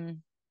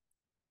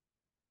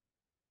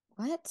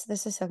 What?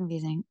 This is so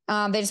confusing.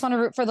 They just want to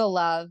root for the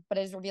love, but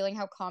it is revealing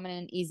how common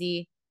and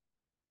easy.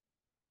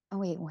 Oh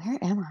wait, where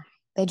am I?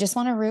 They just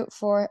want to root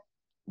for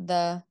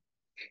the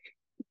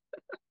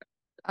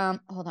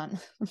hold on.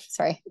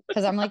 Sorry.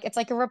 Because I'm like, it's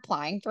like a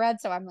replying thread,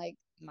 so I'm like,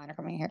 mine are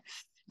coming here.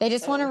 They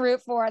just want to Oh.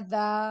 root for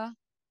the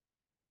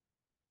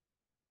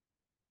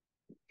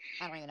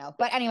I don't even know.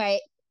 But anyway,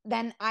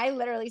 then I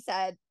literally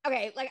said,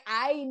 okay, like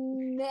I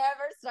never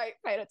start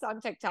fights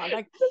on TikTok.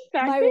 Like The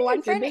fact my that you one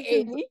did friend this is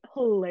Amy,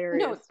 no,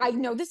 hilarious to I me.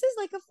 know this is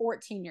like a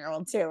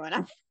 14-year-old too, and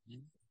I'm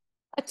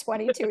a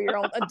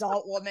 22-year-old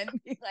adult woman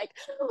being like,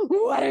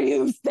 what are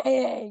you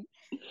saying?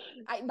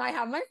 I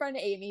have my friend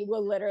Amy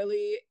will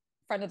literally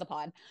friend of the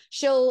pod.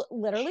 She'll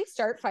literally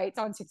start fights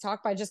on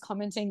TikTok by just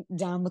commenting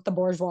down with the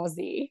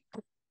bourgeoisie.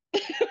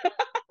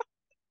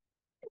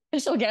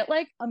 And she'll get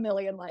like a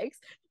million likes.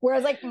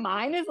 Whereas like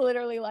mine is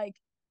literally like,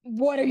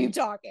 what are you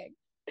talking?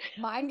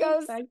 Mine The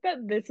goes, fact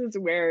that this is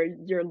where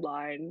your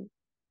line,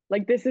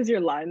 like this is your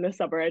line, the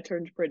Summer I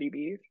Turned Pretty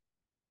beef.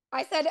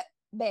 I said,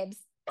 babes,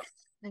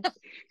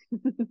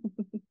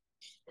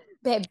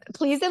 babe,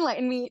 please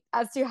enlighten me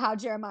as to how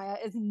Jeremiah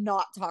is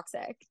not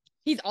toxic.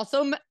 He's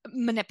also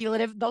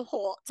manipulative the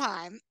whole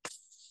time.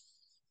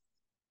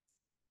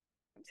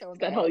 I'm so Is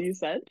that all you embarrassed.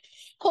 said?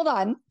 Hold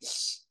on.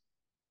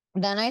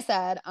 Then I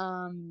said,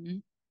 oh,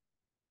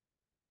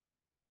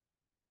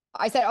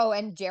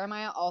 and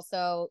Jeremiah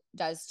also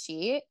does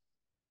cheat.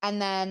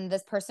 And then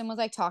this person was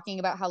like talking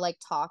about how like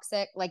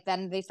toxic, like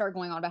then they started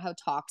going on about how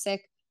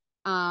toxic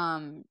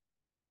um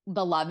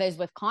the love is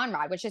with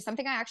Conrad, which is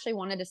something I actually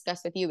want to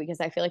discuss with you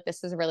because I feel like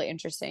this is really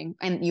interesting.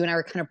 And you and I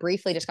were kind of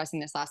briefly discussing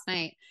this last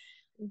night.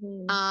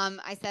 Hmm.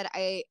 I said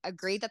I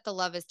agree that the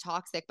love is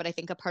toxic, but I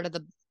think a part of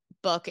the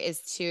book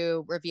is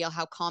to reveal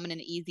how common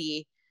and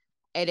easy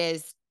it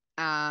is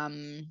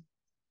to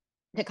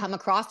come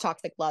across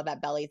toxic love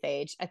at Belly's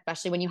age,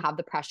 especially when you have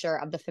the pressure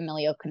of the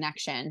familial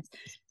connections.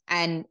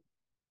 And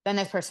then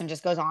this person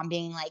just goes on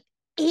being like,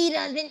 He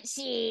doesn't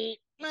cheat.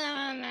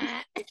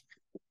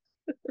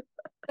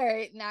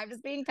 Sorry, now I'm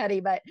just being petty,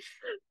 but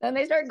then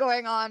they start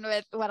going on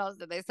with what else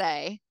did they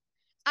say?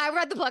 I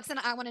read the books and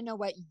I want to know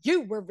what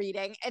you were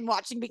reading and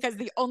watching because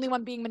the only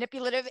one being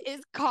manipulative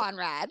is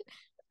Conrad.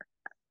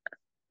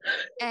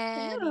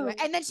 Anyway,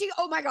 Yeah. and then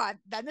oh my God,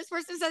 then this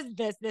person says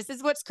this. This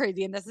is what's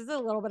crazy. And this is a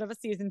little bit of a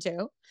season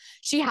two.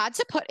 She had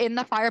to put in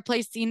the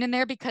fireplace scene in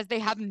there because they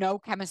have no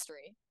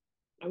chemistry,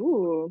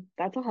 Ooh,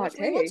 that's a hot which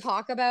we will take.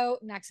 talk about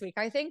next week,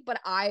 I think. But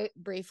I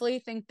briefly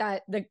think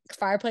that the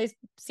fireplace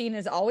scene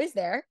is always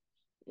there.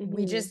 Hmm.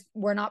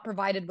 We're not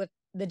provided with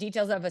the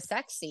details of a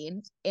sex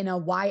scene in a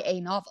YA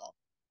novel,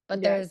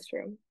 but Yeah, it's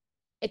true.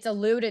 it's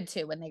alluded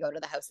to when they go to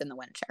the house in the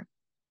winter.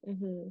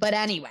 Hmm. But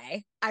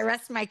anyway, I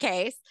rest my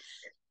case.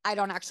 I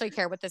don't actually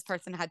care what this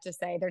person had to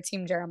say. They're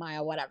Team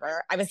Jeremiah,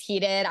 whatever. I was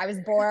heated. I was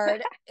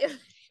bored. It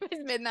was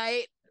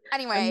midnight.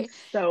 I'm Anyway,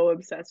 so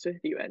obsessed with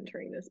you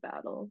entering this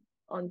battle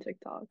on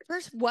TikTok.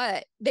 first,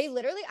 what?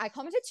 I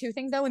commented two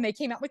things though, and they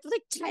came out with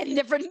like 10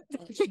 different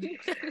things.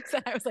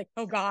 And I was like,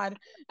 oh God,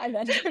 I've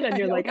entered. Then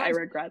you're Oh like, I God.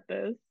 regret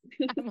this.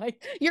 I'm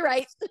like, you're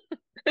right.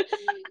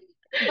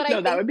 But I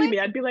No, that think would be like me.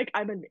 I'd be like,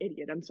 I'm an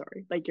idiot. I'm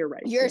sorry. Like, you're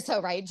right. you're You're so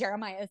fine. right.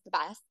 Jeremiah is the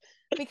best.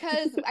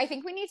 Because I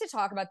think we need to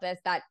talk about this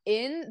that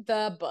in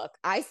the book,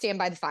 I stand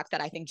by the fact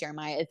that I think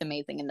Jeremiah is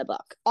amazing in the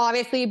book.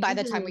 Obviously, by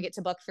the time we Hmm. get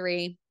to book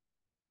three,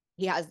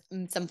 he has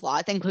some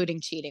flaws, including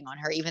cheating on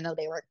her, even though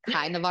they were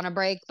kind of on a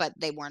break, but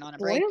they weren't on a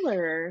break.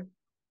 Spoiler.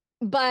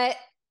 But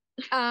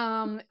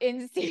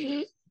in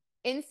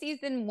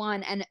season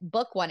one and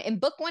book one, in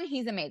book one,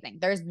 he's amazing.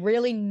 There's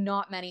really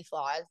not many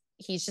flaws.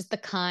 He's just the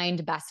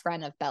kind best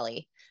friend of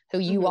Belly, who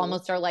you Hmm.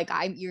 almost are like,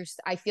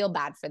 I feel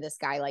bad for this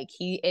guy. Like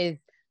he is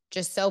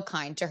just so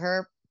kind to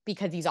her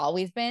because he's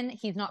always been.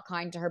 He's not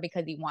kind to her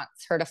because he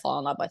wants her to fall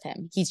in love with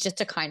him. He's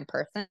just a kind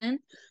person.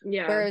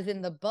 Yeah. Whereas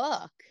in the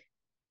book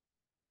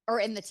or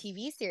in the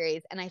TV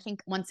series, and I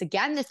think once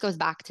again, this goes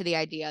back to the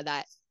idea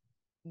that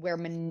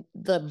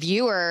the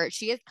viewer,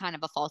 she is kind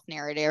of a false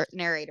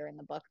narrator in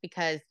the book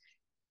because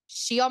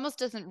she almost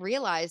doesn't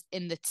realize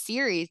in the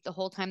series the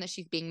whole time that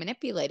she's being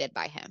manipulated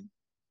by him,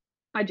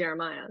 By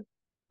Jeremiah.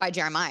 by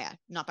Jeremiah,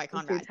 not by Do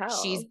Conrad. tell.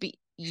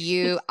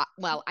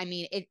 Well, I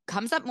mean, it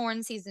comes up more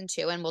in season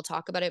two, and we'll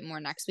talk about it more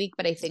next week.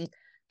 But I think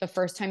the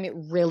first time it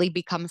really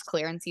becomes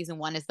clear in season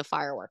one is the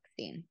fireworks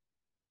scene.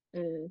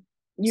 Mm.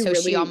 So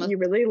she almost, You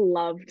really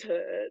loved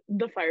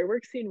the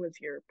fireworks scene was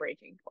your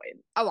breaking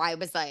point. oh, I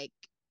was like,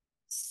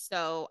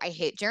 so I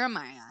hate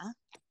Jeremiah.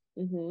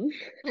 Hmm.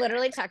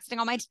 Literally texting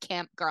all my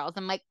camp girls.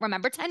 I'm like,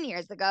 remember 10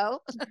 years ago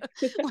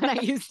when I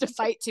used to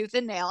fight tooth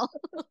and nail?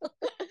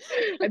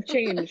 I've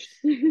changed.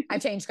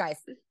 I've changed, guys.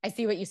 I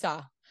see what you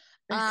saw.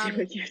 I see Um,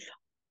 what you saw.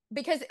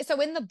 because so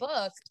in the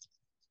book,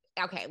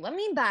 okay, let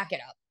me back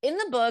it up. In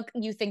the book,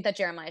 you think that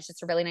Jeremiah is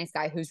just a really nice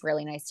guy who's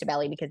really nice to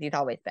Belly because he's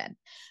always been.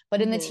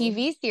 But in the Hmm.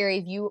 TV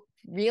series, you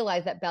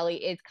realize that Belly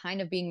is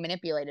kind of being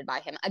manipulated by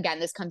him. Again,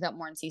 this comes out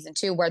more in season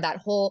two, where that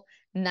whole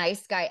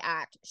nice guy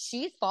act,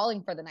 she's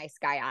falling for the nice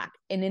guy act.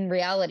 And in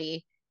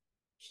reality,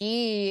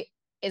 he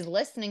is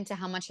listening to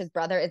how much his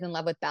brother is in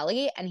love with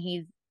Belly and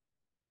he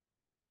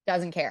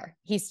doesn't care.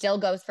 He still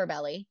goes for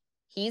Belly.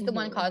 He's the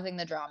one Hmm. causing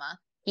the drama.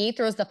 He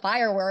throws the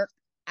firework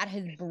at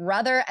his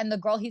brother and the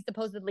girl he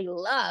supposedly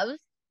loves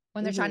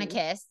when they're trying to Hmm.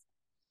 kiss.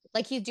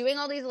 Like he's doing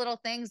all these little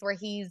things where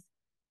he's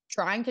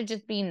trying to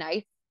just be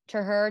nice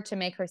to her to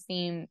make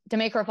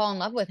her fall in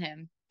love with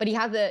him. But he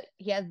has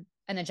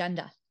an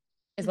agenda,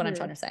 is what I'm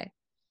trying Hmm. to say.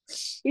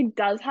 He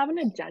does have an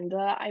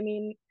agenda. I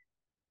mean,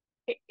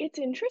 it's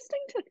interesting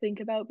to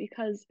think about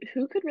because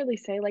who could really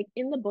say, like,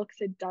 in the books,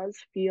 it does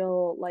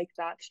feel like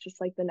that's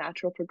just like the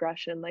natural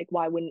progression. Like,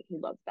 why wouldn't he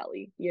love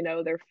Belly? You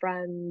know, they're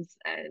friends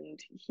and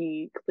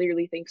he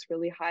clearly thinks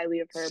really highly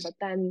of her. But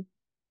then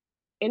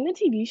in the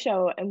TV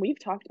show, and we've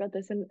talked about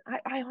this, and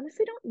I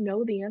honestly don't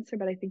know the answer,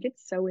 but I think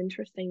it's so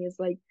interesting is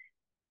like,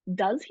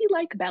 does he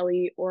like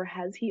Belly or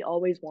has he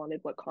always wanted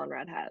what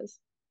Conrad has?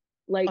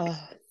 Like,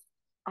 Oh.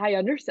 I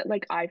understand.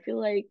 Like, I feel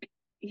like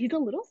he's a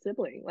little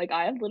sibling. Like,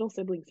 I have little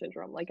sibling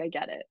syndrome. Like, I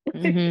get it.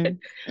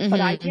 Mm-hmm.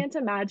 But I Mm-hmm. can't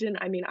imagine.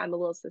 I mean, I'm a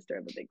little sister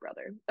of a big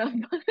brother, but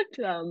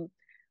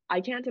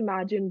I can't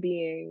imagine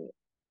being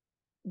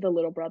the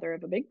little brother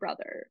of a big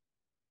brother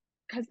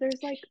because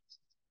there's like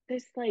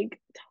this like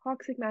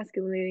toxic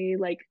masculinity,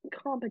 like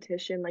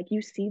competition. Like,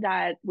 you see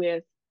that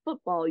with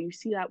football, you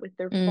see that with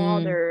their Mm.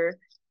 father,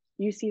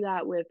 you see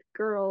that with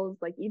girls,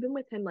 like even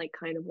with him like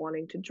kind of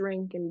wanting to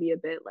drink and be a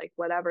bit like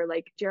whatever.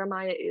 Like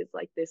Jeremiah is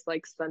like this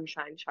like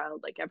sunshine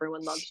child, like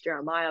everyone loves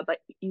Jeremiah, but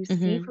you see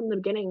Mm-hmm. from the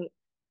beginning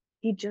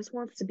he just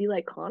wants to be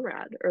like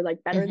Conrad or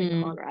like better than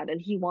Mm-hmm. Conrad,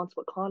 and he wants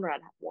what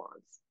Conrad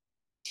wants.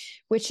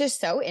 Which is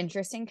so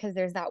interesting because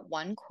there's that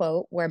one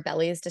quote where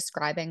Belly is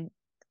describing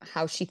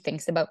how she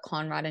thinks about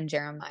Conrad and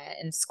Jeremiah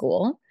in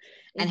school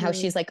and how Hmm.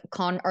 she's like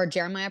or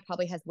Jeremiah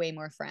probably has way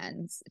more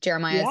friends.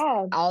 Jeremiah's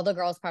Yeah. all the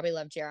girls probably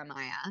love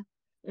Jeremiah.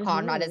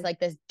 Conrad is Hmm. like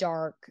this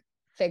dark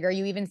figure.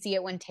 You even see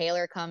it when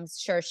Taylor comes.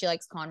 Sure, she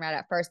likes Conrad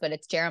at first, but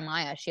it's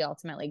Jeremiah she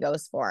ultimately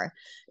goes for.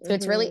 So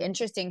it's really Hmm.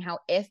 interesting how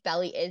if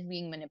Belly is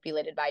being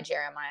manipulated by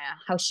Jeremiah,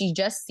 how she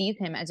just sees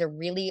him as a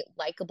really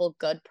likable,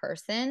 good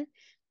person,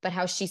 but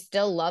how she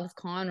still loves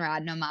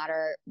Conrad no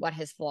matter what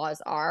his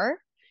flaws are.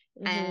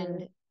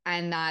 Hmm.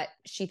 And that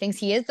she thinks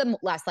he is the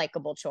less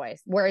likable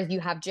choice. Whereas you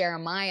have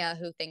Jeremiah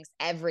who thinks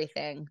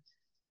everything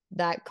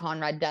that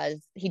Conrad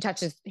does.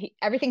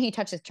 Everything he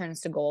touches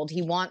turns to gold.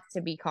 He wants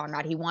to be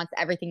Conrad. He wants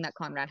everything that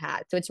Conrad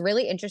has. So it's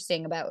really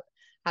interesting about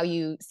how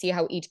you see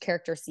how each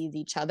character sees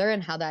each other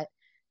and how that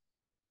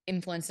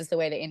influences the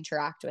way they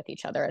interact with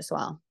each other as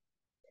well.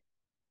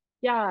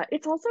 Yeah,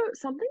 it's also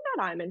something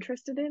that I'm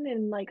interested in,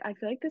 and like I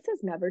feel like this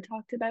is never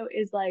talked about,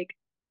 is like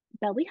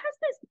Belly has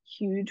this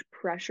huge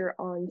pressure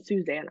on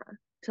Susanna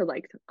to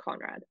like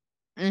Conrad.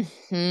 And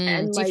Do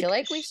you feel like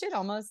like we should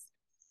almost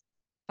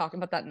talk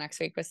about that next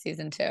week with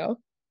season two?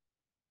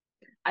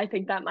 I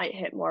think that might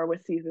hit more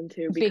with season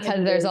two because Because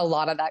it there's a is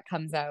lot of that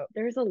comes out.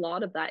 there's a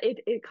lot of that.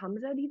 It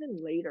comes out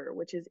even later,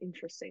 which is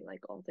interesting, like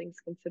all things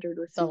considered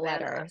with The Susanna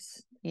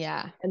letters.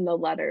 Yeah, and the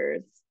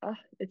letters. Ugh,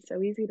 it's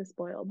so easy to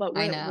spoil, but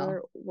I we're know.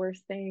 we're we're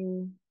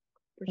staying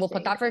we're We'll put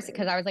staying that first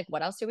because kind. I was like,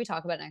 what else do we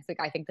talk about next week?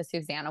 I think the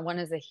Susanna one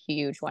is a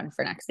huge one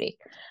for next week.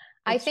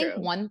 I It's think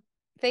true. one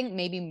thing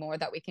maybe more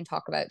that we can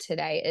talk about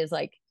today is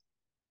like,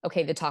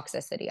 okay, the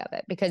toxicity of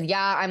it. Because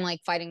yeah, I'm like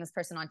fighting this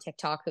person on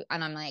TikTok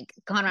and I'm like,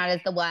 Conrad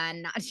is the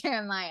one, not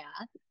Jeremiah.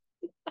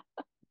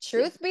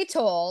 Truth be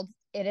told,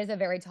 it is a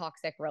very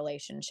toxic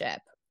relationship.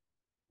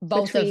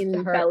 Both of Between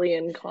her Belly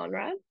and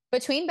Conrad.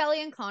 between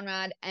Belly and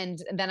Conrad,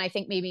 and then I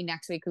think maybe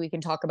next week we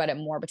can talk about it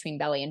more between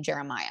Belly and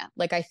Jeremiah.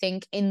 Like I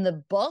think in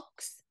the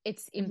books,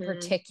 it's Hmm. in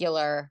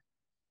particular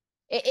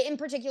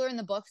in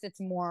the books, it's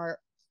more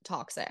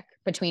toxic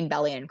between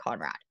Belly and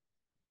Conrad.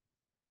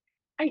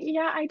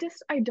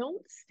 I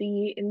don't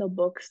see in the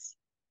books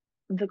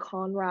the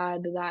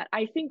Conrad that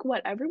I think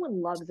what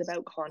everyone loves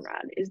about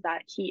Conrad is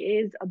that he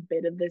is a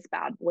bit of this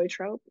bad boy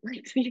trope,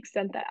 like to the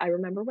extent that I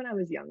remember when I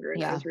was younger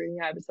and I Yeah. was reading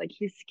it, I was like,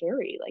 he's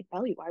scary. Like,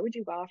 Belly, why would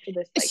you go after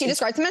this? Like, She it's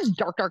describes him as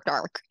dark, dark,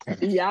 dark.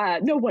 yeah,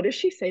 no, what does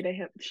she say to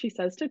him? She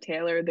says to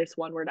Taylor this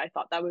one word I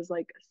thought that was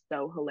like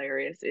so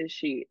hilarious is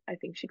I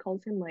think she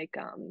calls him like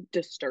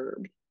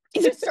disturbed.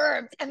 He's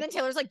disturbed. And then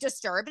Taylor's like,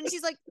 disturbed. And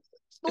she's like,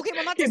 okay,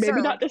 well, not Okay,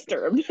 maybe not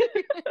disturbed.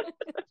 disturbed.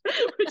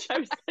 Which I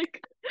was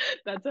like,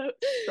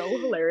 so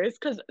hilarious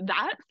because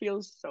that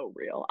feels so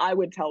real. I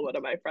would tell one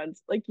of my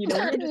friends, like, when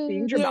you're just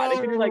being dramatic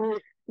and you're like,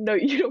 no,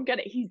 you don't get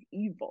it. He's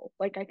evil.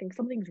 Like, I think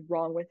something's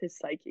wrong with his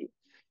psyche.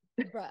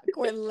 Brooke,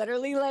 we're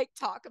literally like,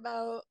 talk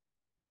about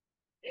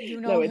you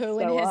No, know it's who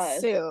in so his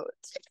us. suit.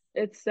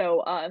 It's so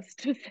us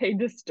to say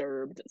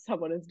disturbed.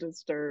 Someone is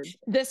disturbed.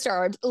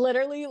 Disturbed.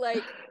 Literally,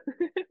 like,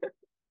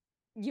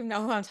 you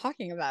know who I'm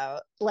talking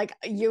about. Like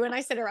you and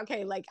I said,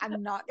 okay, like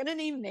I'm not gonna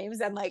name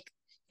names and like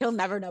he'll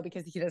never know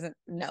because he doesn't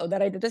know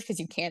that I did this because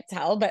you can't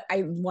tell. But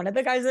one of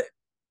the guys that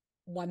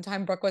one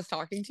time Brooke was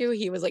talking to,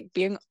 he was like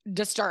being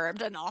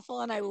disturbed and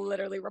awful, and I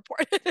literally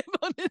reported him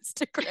on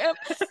Instagram.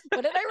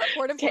 What did I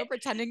report him for?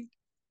 Pretending.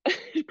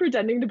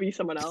 Pretending to be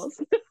someone else.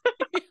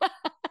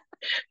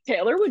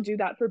 Taylor would do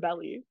that for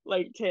Belly.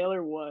 Like,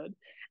 Taylor would.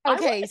 I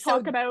want Okay, to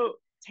talk so about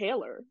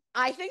Taylor.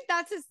 I think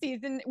that's a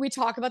season we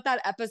talk about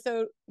that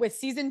episode with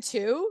season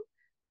two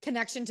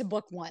connection to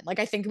book one. Like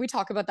I think we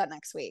talk about that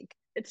next week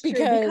It's true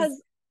because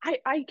because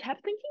I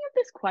kept thinking of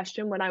this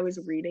question when I was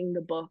reading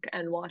the book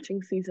and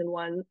watching season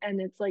one,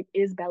 and it's like,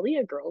 is Belly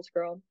a girl's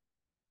girl?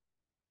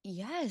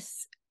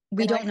 yes,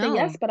 we And I don't say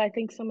yes, know. but I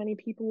think so many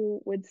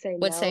people would say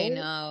Would say no.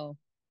 no.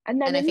 And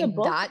then And I in the think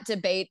book, that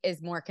debate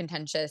is more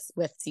contentious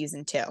with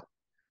season two.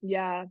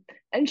 yeah.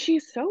 And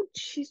she's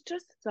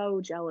just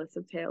so jealous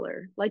of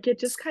Taylor. Like, it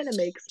just kind of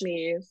makes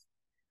me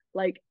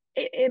like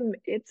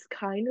it's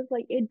kind of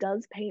like it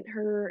does paint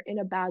her in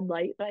a bad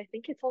light, but I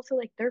think it's also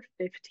like they're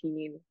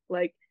 15.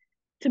 Like,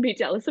 to be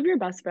jealous of your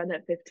best friend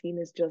at 15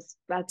 is just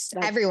that's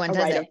Everyone a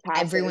does rite it. of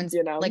passage, Everyone's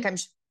you know? like,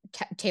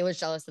 Taylor's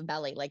jealous of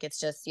Belly. Like, it's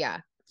just, yeah.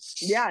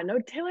 Yeah, no,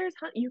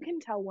 you can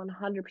tell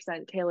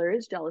 100% Taylor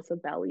is jealous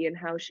of Belly and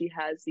how she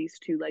has these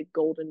two like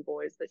golden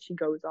boys that she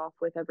goes off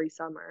with every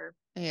summer.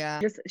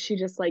 Yeah. She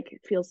just like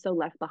feels so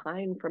left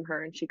behind from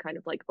her and she kind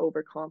of like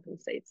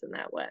overcompensates in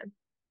that way.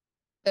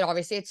 But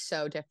obviously, it's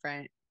so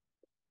different.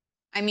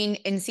 I mean,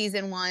 in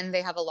season one,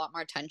 they have a lot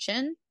more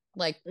tension.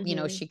 Like,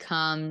 Hmm. she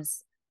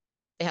comes,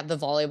 they have the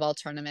volleyball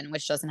tournament,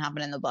 which doesn't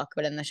happen in the book,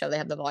 but in the show, they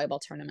have the volleyball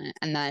tournament.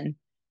 And then,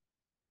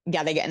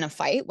 yeah, they get in a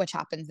fight, which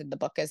happens in the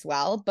book as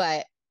well.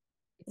 But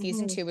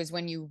season Hmm. two is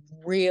when you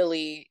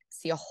really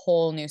see a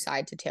whole new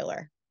side to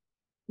Taylor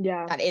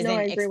Yeah, that no, I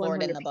isn't agree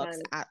explored in the books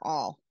 100%. at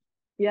all,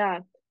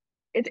 Yeah,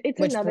 it's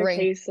which another bring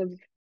case of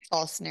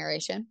false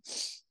narration.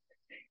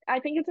 I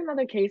think it's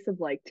another case of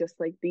like just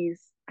like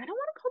these I don't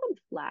want to call them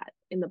flat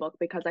in the book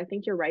because I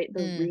think you're right. The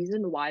Mm.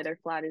 reason why they're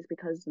flat is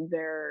because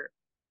they're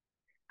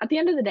at the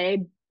end of the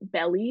day,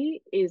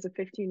 Belly is a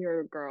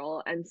 15-year-old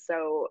girl, and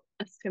so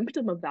a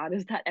symptom of that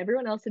is that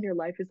everyone else in your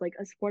life is like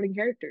a supporting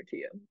character to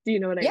you. Do you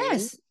know what I mean?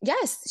 Yes,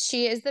 yes,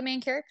 she is the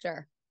main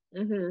character.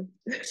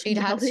 She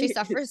Belly is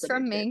suffers the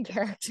from main main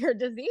character.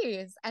 character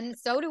disease, and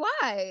so do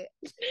I.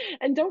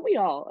 And don't we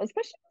all,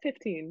 especially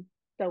 15,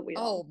 don't we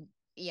all? Oh,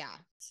 yeah.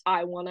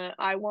 I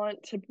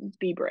want to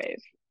be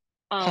brave.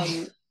 Okay.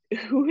 Um,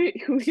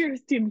 who here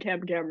is Team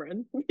Cam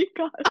Cameron?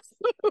 Because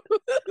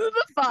Who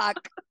the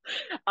fuck?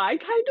 I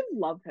kind of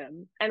love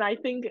him. And I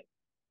think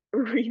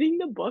reading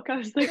the book, I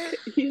was like,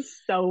 he's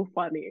so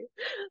funny.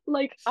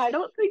 Like, I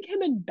don't think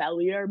him and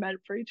Belly are meant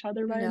for each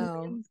other by any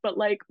No. means, but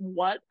like,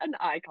 what an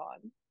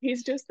icon.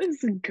 He's just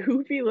this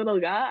goofy little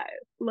guy.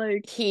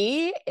 Like,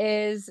 He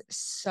is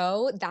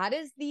so that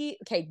is the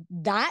okay,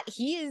 that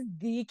he is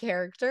the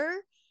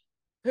character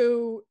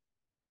who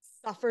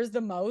suffers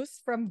the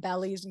most from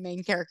Belly's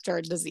main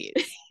character disease.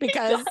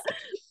 Because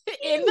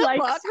in he the likes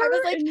book, I was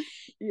her like, and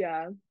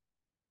yeah.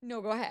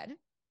 no, go ahead.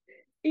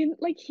 In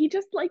like he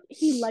just like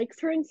he likes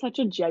her in such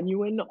a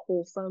genuine,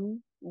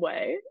 wholesome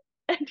way.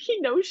 And he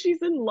knows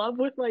she's in love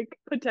with like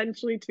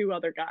potentially two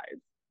other guys.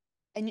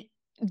 And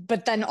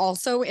but then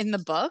also in the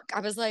book, I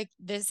was like,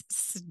 this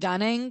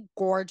stunning,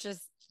 gorgeous,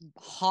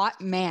 hot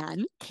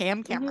man, Cam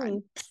Hmm.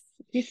 Cameron,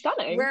 He's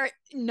stunning. where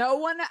no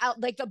one out,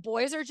 like the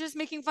boys are just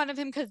making fun of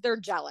him because they're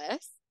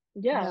jealous.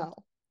 Yeah. No.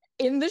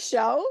 In the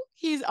show,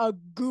 he's a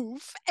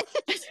goof.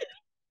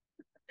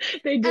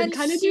 They did And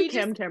kind of do she just,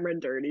 Cam Cameron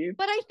dirty.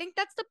 but I think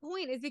that's the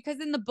point, is because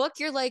in the book,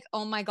 you're like,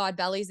 oh my God,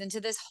 Belly's into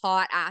this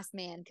hot ass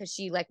man because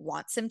she like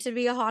wants him to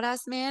be a hot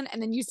ass man.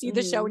 And then you see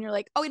the show Hmm. and you're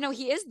like, oh, no,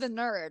 he is the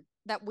nerd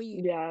that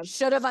we Yeah,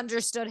 should have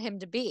understood him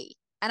to be.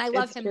 And I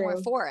love it's him more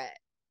true. for it.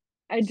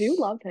 I do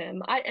love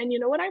him. I and you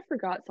know what I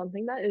forgot?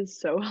 Something that is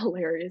so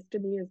hilarious to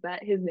me is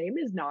that his name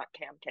is not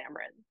Cam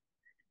Cameron.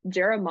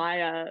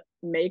 Jeremiah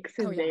makes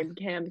Oh, his yeah. name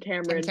Cam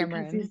Cam Cameron because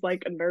Cameron. he's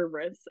like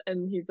nervous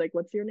and he's like,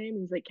 "What's your name?"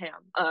 He's like,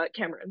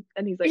 Cameron.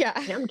 And he's like, Yeah.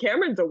 Cam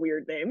Cameron's a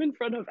weird name in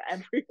front of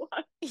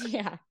everyone.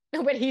 Yeah.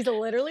 No, but he's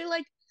literally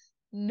like,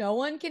 no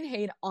one can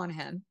hate on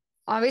him.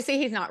 Obviously,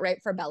 he's not right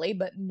for Belly,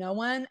 but no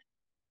one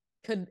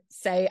could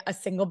say a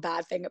single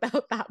bad thing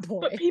about that But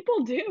boy.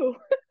 people do.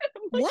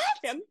 I'm like, What?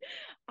 Cam,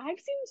 I've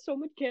seen so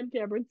much Cam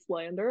Cameron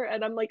slander,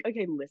 and I'm like,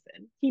 okay,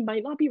 listen, he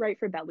might not be right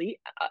for Belly.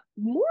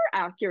 More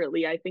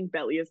accurately, I think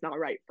Belly is not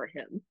right for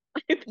him.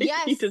 I think he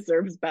Yes,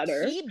 deserves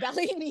better. he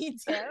Belly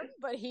needs him,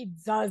 but he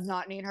does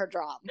not need her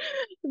drum.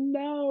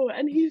 No,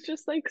 and he's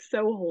just like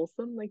so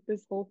wholesome, like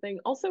this whole thing.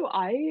 Also,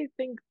 I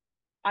think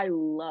I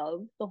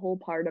love the whole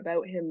part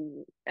about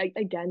him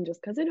again,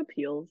 just because it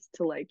appeals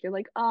to like, you're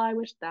like, oh, I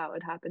wish that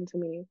would happen to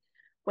me.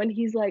 When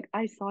he's like,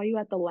 I saw you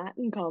at the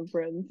Latin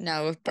conference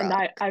No, and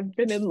Brooke. I've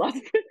been in love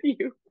with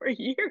you for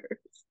years.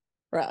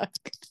 Brooke.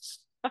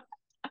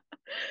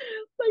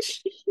 Like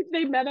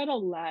they met at a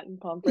Latin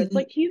conference.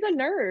 Like he's a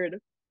nerd.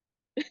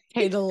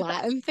 Hey, the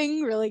Latin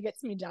thing really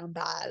gets me down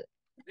bad.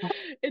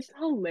 It's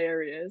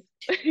hilarious.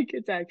 Like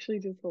it's actually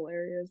just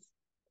hilarious.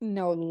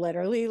 No,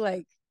 literally,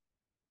 like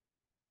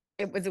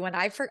it was when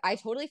I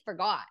totally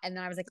forgot, and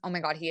then I was like, oh my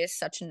God, he is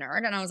such a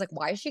nerd, and I was like,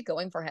 why is she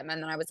going for him?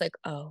 And then I was like,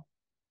 oh,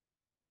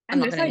 I'm And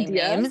not this gonna name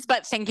idea, names,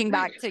 but thinking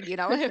back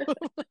to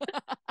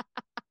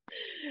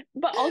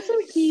but also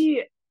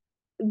he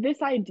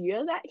this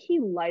idea that he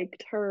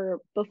liked her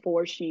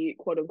before she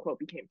quote unquote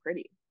became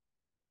pretty.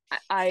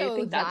 I So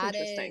think that's that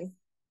is, interesting.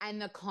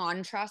 and the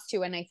contrast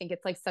to, and I think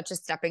it's like such a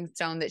stepping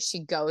stone that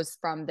she goes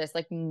from this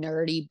like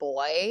nerdy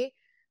boy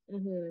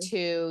Hmm.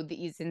 to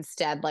these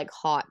instead like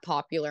hot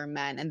popular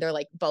men, and they're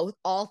like both,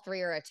 all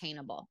three are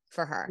attainable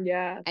for her.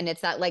 Yeah. And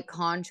it's that like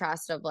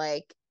contrast of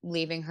like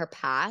leaving her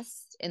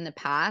past in the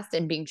past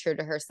and being true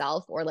to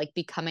herself, or like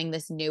becoming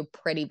this new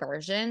pretty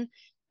version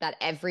that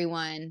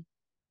everyone,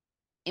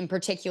 in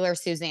particular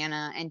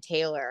Susanna and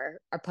Taylor,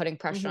 are putting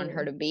pressure on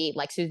her Hmm. to be.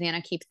 Like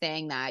Susanna keeps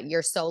saying that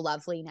you're so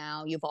lovely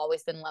now, you've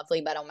always been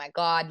lovely, but oh my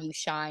God, you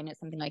shine,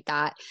 it's something like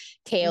that.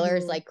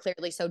 Taylor's Hmm. like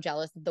clearly so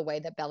jealous of the way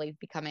that Belly's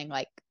becoming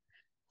like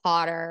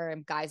hotter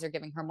and guys are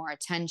giving her more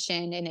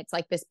attention, and it's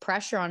like this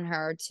pressure on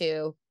her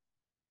to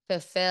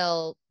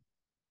fulfill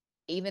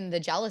even the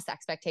jealous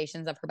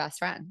expectations of her best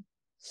friend.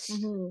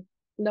 Hmm.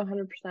 No,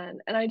 100%.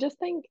 And I just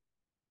think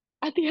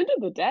at the end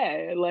of the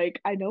day, like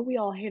I know we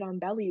all hate on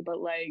Belly, but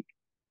like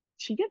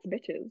she gets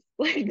bitches.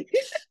 Like,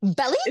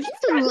 Belly isn't gets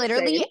that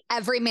literally insane?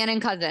 every man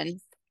in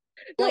Cousins.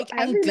 No, Like,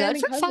 and every man good and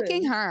for fucking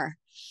cousin, her.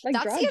 like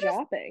That's draw the other,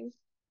 dropping.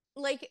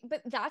 like,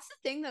 but that's the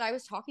thing that I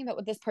was talking about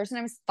with this person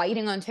I was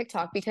fighting on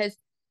TikTok, because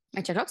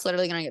my TikTok's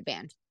literally gonna get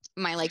banned.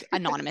 My like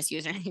anonymous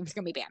username is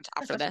gonna be banned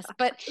after this.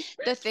 But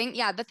the thing,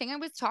 yeah, the thing I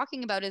was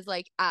talking about is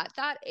like at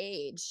that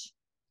age,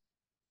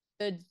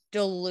 the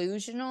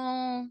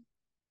delusional,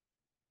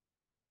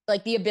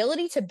 like the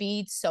ability to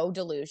be so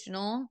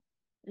delusional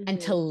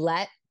and to Hmm.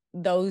 let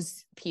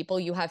those people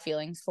you have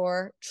feelings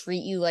for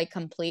treat you like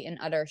complete and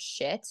utter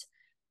shit,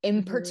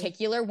 in Hmm.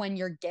 particular when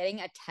you're getting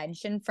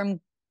attention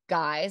from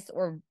guys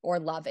or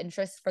love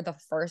interests for the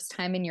first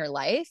time in your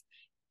life,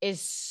 is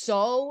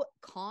so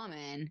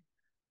common.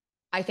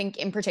 I think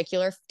in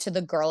particular to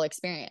the girl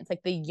experience,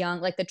 like the young,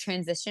 like the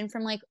transition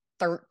from like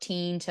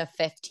 13 to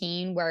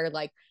 15, where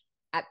like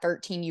at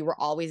 13 you were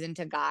always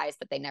into guys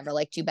but they never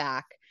liked you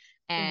back,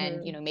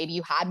 And, Mm-hmm. maybe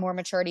you had more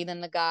maturity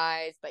than the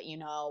guys, but,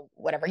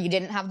 whatever. You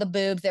didn't have the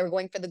boobs. They were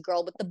going for the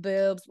girl with the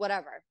boobs,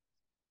 whatever.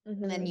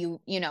 And then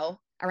Mm-hmm.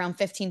 around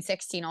 15,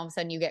 16, all of a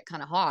sudden you get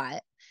kind of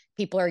hot.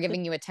 People are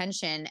giving you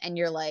attention and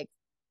you're like,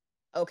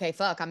 okay,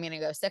 fuck, I'm going to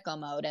go sicko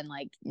mode and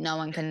like no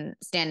one can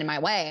stand in my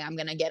way. I'm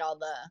going to get all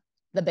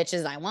the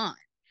bitches I want.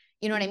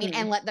 You know what I mean? Mm-hmm.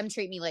 And let them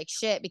treat me like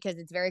shit because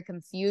it's very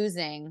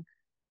confusing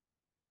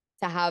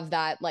to have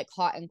that like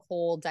hot and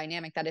cold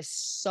dynamic that is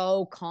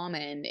so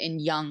common in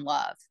young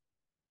love.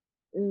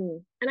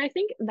 And I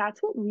think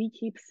that's what we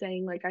keep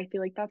saying. Like, I feel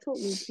like that's what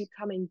we keep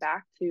coming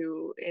back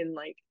to in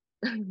like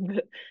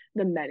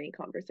the many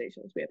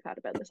conversations we have had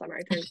about the summer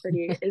I turned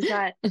pretty is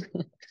that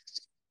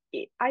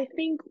I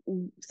think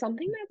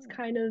something that's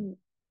kind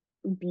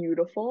of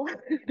beautiful.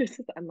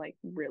 I'm like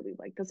really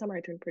like the summer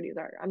I turned pretty is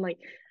art. I'm like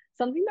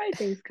something that I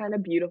think is kind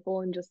of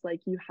beautiful and just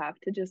like you have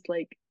to just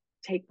like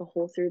take the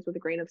whole series with a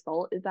grain of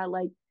salt is that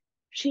like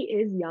she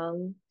is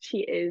young, she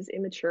is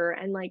immature,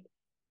 and like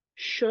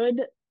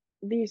should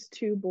these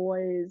two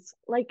boys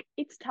like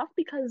it's tough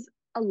because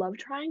a love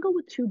triangle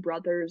with two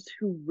brothers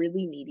who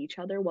really need each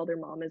other while their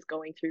mom is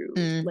going through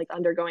Mm. like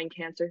undergoing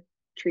cancer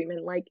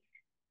treatment like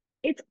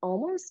it's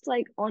almost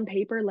like on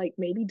paper like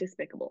maybe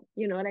despicable,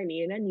 you know what I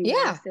mean? And you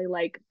want to Yeah. say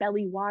like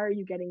Belly, why are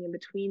you getting in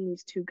between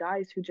these two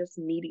guys who just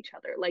need each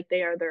other, like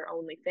they are their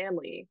only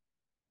family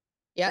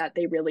Yep. that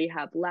they really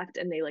have left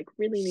and they like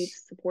really need to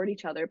support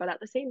each other, but at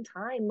the same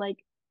time like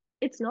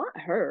it's not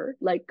her.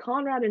 Like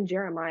Conrad and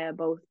Jeremiah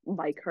both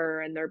like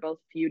her and they're both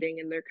feuding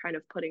and they're kind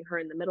of putting her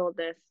in the middle of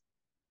this,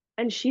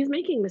 and she's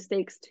making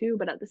mistakes too,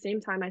 but at the same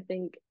time I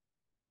think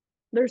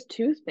there's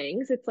two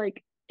things. It's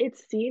like it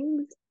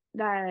seems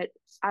that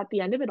at the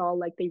end of it all,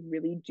 like they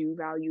really do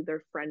value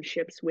their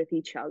friendships with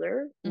each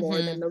other more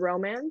than Mm-hmm. the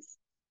romance.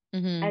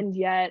 Mm-hmm. And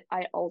yet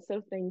I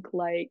also think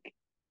like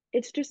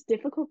it's just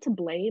difficult to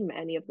blame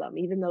any of them,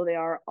 even though they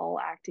are all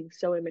acting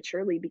so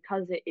immaturely,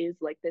 because it is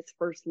like this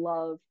first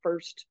love,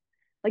 first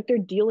like they're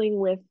dealing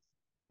with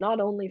not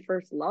only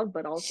first love,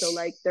 but also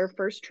like their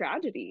first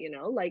tragedy, you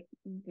know, like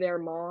their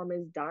mom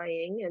is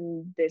dying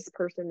and this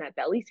person that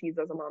Belly sees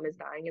as a mom is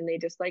dying and they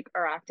just like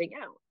are acting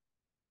out.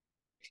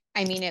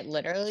 I mean, it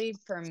literally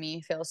for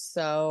me feels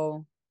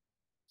so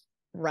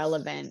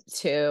relevant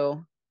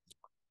to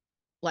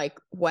like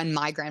when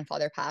my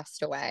grandfather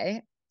passed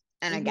away.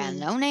 And again, Mm-hmm.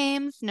 no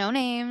names, no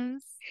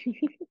names.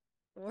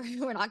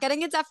 We're not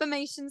getting a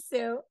defamation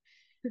suit.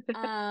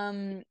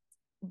 Um,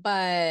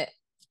 but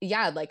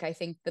yeah, like I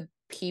think the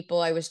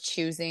people I was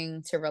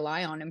choosing to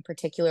rely on, in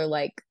particular,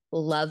 like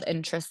love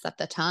interests at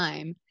the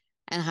time,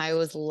 and how I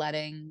was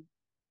letting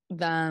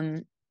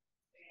them,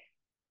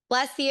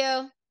 bless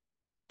you.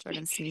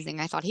 Jordan sneezing.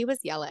 I thought he was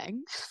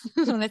yelling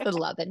when I said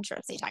love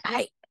interest. He's like,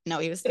 "Hey." No,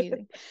 he was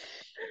sneezing.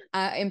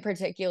 In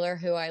particular,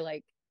 who I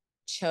like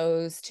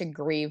chose to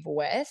grieve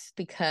with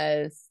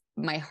because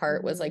my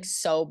heart was like Mm-hmm.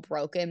 so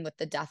broken with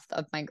the death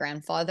of my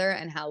grandfather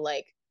and how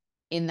like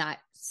in that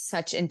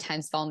such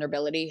intense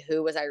vulnerability,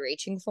 who was I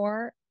reaching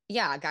for?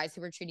 Yeah, guys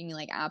who were treating me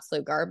like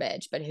absolute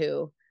garbage, but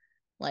who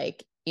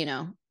like,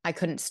 I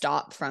couldn't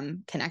stop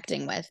from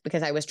connecting with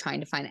because I was trying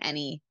to find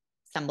any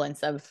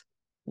semblance of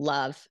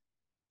love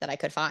that I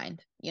could find,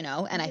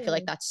 And I feel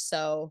like Mm-hmm. that's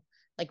so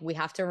like we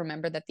have to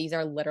remember that these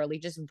are literally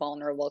just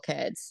vulnerable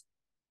kids.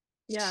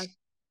 Yeah.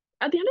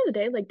 At the end of the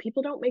day, like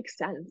people don't make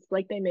sense.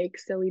 Like they make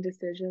silly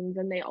decisions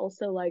and they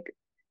also like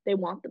they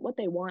want what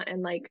they want,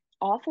 and like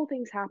awful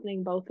things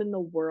happening both in the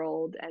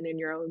world and in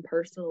your own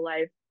personal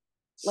life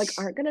like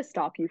aren't going to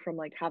stop you from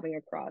like having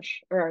a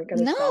crush or aren't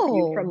going to stop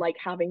you from No, like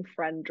having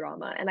friend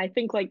drama. And I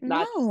think like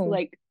that's no.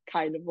 like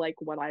kind of like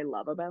what I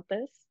love about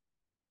this.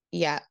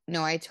 Yeah,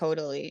 no, I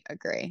totally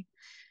agree.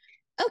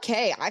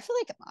 Okay, I feel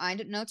like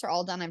my notes are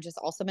all done. I've just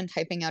also been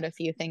typing out a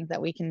few things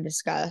that we can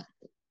discuss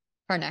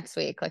for next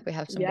week. Like we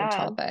have some good Yeah.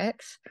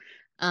 topics.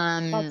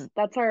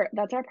 That's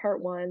our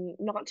part one.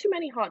 Not too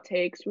many hot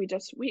takes. We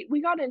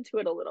got into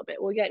it a little bit.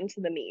 We'll get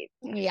into the meat.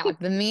 Yeah,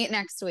 the meet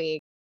next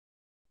week.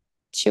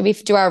 Should we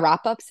do our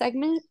wrap up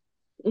segment?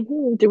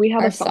 Do we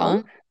have a Our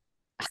song? song?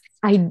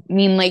 I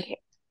mean, like,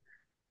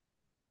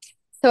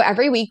 so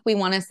every week we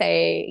want to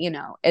say,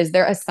 is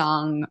there a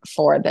song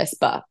for this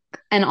book?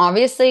 And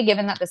obviously,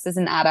 given that this is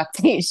an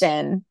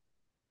adaptation,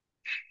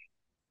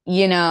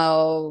 you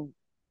know,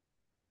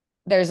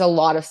 there's a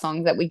lot of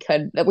songs that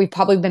we've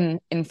probably been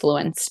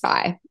influenced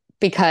by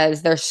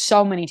because there's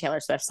so many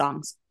Taylor Swift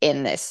songs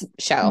in this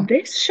show.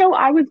 This show,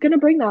 I was gonna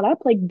bring that up.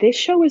 Like this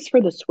show is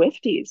for the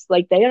Swifties.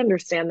 Like they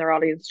understand their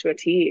audience to a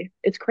T.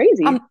 It's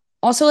crazy.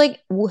 Also, like,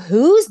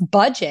 whose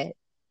budget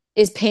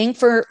is paying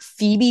for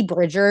Phoebe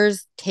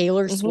Bridgers,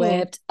 Taylor Hmm.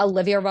 Swift,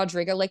 Olivia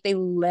Rodrigo? Like, they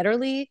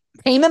literally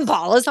Payman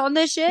Ballas on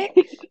this shit.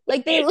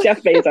 Like, they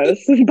Jeff Bezos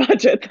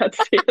budget. That's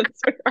the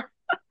answer.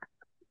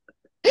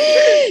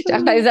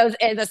 Jeff Bezos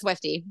is a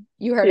Swifty.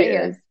 You heard He it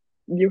is. here.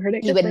 You heard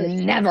it He here would first.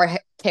 never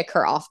pick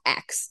her off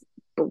X.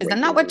 Isn't that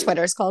Breaking what news.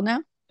 Twitter's called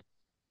now?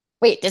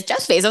 Wait, does Jeff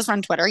Bezos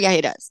run Twitter? Yeah, he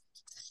does.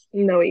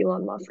 No,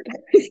 Elon Musk.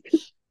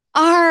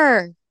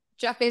 R.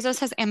 Jeff Bezos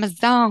has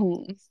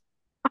Amazon.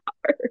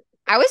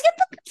 I always get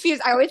them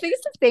confused. I always think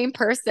it's the same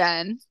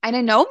person. And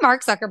I know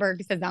Mark Zuckerberg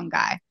is his own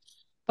guy,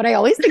 but I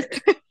always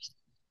think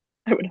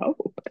I would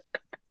hope.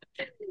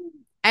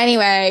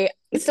 anyway,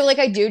 so like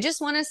I do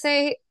just want to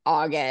say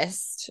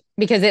August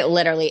because it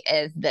literally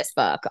is this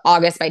book,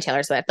 August by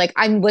Taylor Swift. Like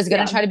I was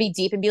gonna Yeah. try to be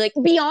deep and be like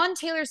beyond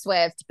Taylor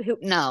Swift. Who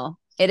no,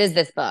 it is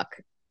this book.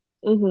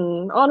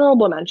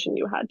 Honorable mention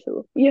you had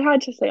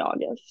to say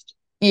August.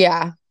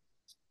 Yeah.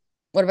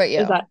 What about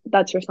Is you?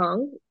 that's your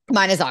song?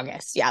 Mine is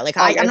August. Yeah. Like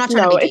I'm August. not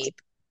trying to No, be deep.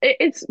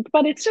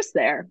 but it's just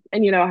there.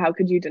 And you know, how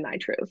could you deny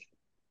truth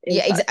in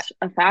Yeah, exactly. such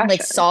a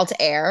Like fashion? salt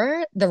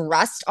air, the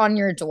rust on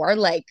your door,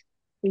 like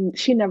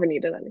She never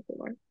needed anything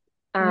more.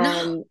 no.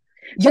 Um,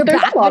 You're but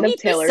there's back a lot of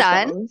beneath the Taylor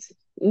sun. songs.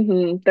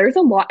 There's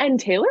a lot, and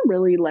Taylor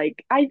really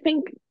like. I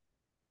think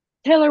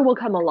Taylor will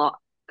come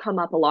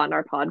up a lot in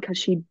our pod because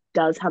she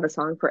does have a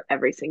song for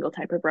every single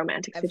type of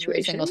romantic Every single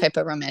situation, type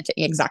of romantic.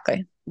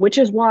 Exactly. which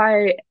is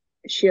why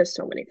she has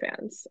so many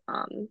fans.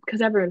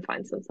 Because everyone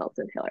finds themselves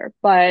in Taylor.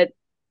 But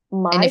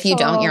And my if you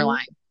don't, you're song,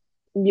 lying.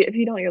 if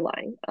you don't, you're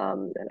lying.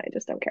 And I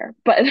just don't care.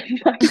 But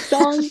my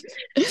song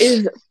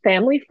is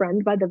 "Family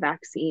Friend" by The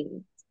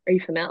Vaccine. Are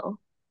you familiar?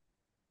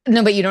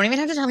 No, but you don't even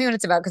have to tell me what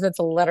it's about because it's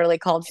literally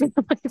called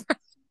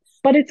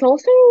But it's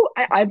also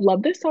I've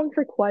loved this song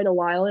for quite a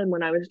while, and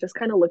when I was just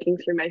kind of looking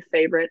through my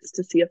favorites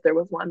to see if there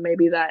was one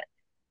maybe that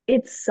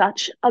it's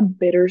such a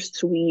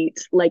bittersweet,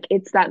 like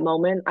it's that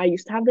moment. I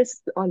used to have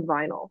this on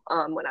vinyl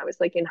when I was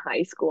like in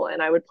high school,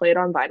 and I would play it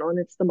on vinyl, and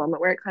it's the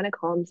moment where it kind of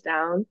calms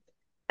down,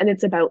 and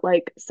it's about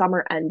like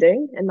summer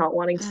ending and not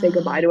wanting to say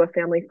goodbye to a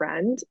family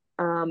friend.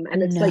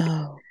 And it's like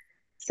No.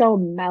 so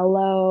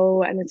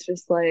mellow, and it's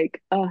just like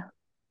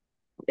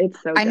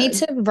it's so I need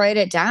good. to write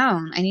it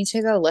down. I need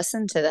to go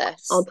listen to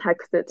I'll this.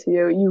 text it to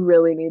you. You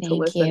really need to Thank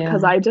listen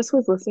because you. I just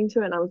was listening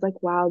to it and I was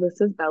like, wow, this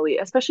is Belly,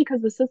 especially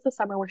because this is the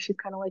summer where she's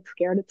kind of like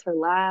scared it's her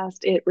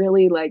last. It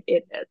really like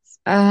it hits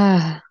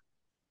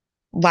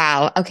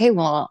Wow. Okay,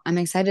 well, I'm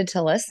excited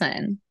to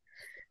listen.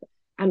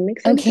 I'm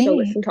excited to go Okay.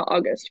 listen to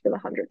August for the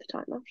 100th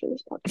time after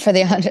this For podcast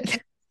the is over. 100th.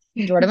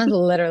 Jordan was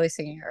literally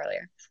singing it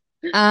earlier.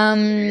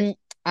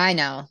 I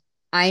know.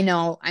 I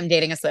know I'm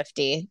dating a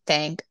Swiftie.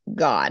 Thank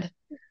God.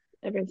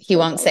 Everyone's He so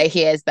won't say jealous.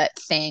 he is, but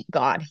thank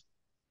God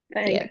he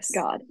Thank is.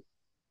 God.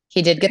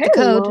 He did get Okay, the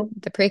code, well,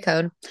 the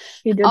pre-code.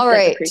 he did All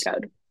get the right.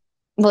 pre-code.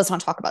 Well, let's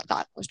not talk about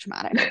that. It was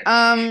traumatic.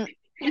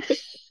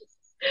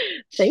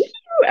 Thank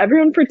you,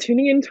 everyone, for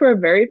tuning into our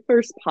very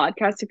first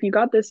podcast. If you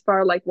got this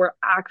far, like we're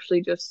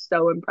actually just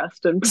so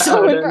impressed and So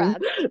proud and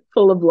impressed.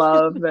 full of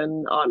love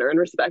and honor and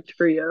respect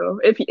for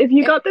you. If you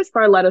If, got this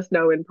far, let us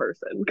know in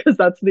person because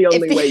that's the if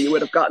only way the, you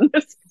would have gotten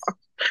this far.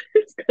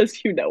 It's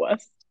because you know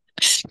us.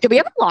 do we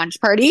have a launch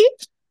party?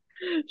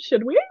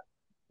 Should we?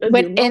 A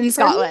With Zoom in launch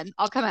party? Scotland.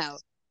 I'll come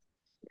out.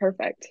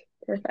 Perfect.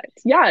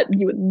 Perfect. Yeah,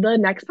 the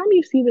next time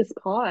you see this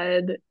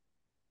pod,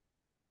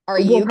 Are we're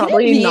you gonna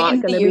probably be not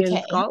in going the to be in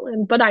UK?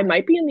 Scotland, but I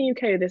might be in the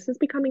UK. This is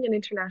becoming an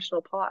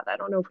international pod. I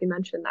don't know if we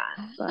mentioned that,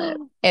 but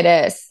It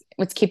is.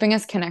 It's keeping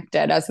us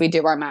connected as we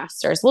do our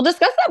masters. We'll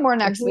discuss that more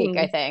next week,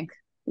 I mhm. think.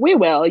 We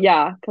will,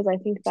 yeah, because I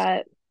think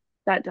that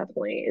that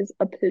definitely is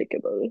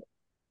applicable.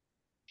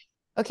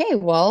 Okay,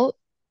 well,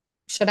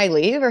 should I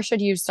leave or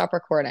should you stop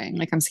recording?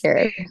 Like, I'm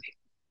scared.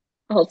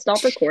 I'll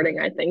stop recording.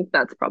 I think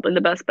that's probably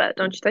the best bet,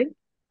 don't you think?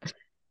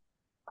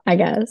 I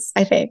guess.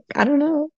 I think. I don't know.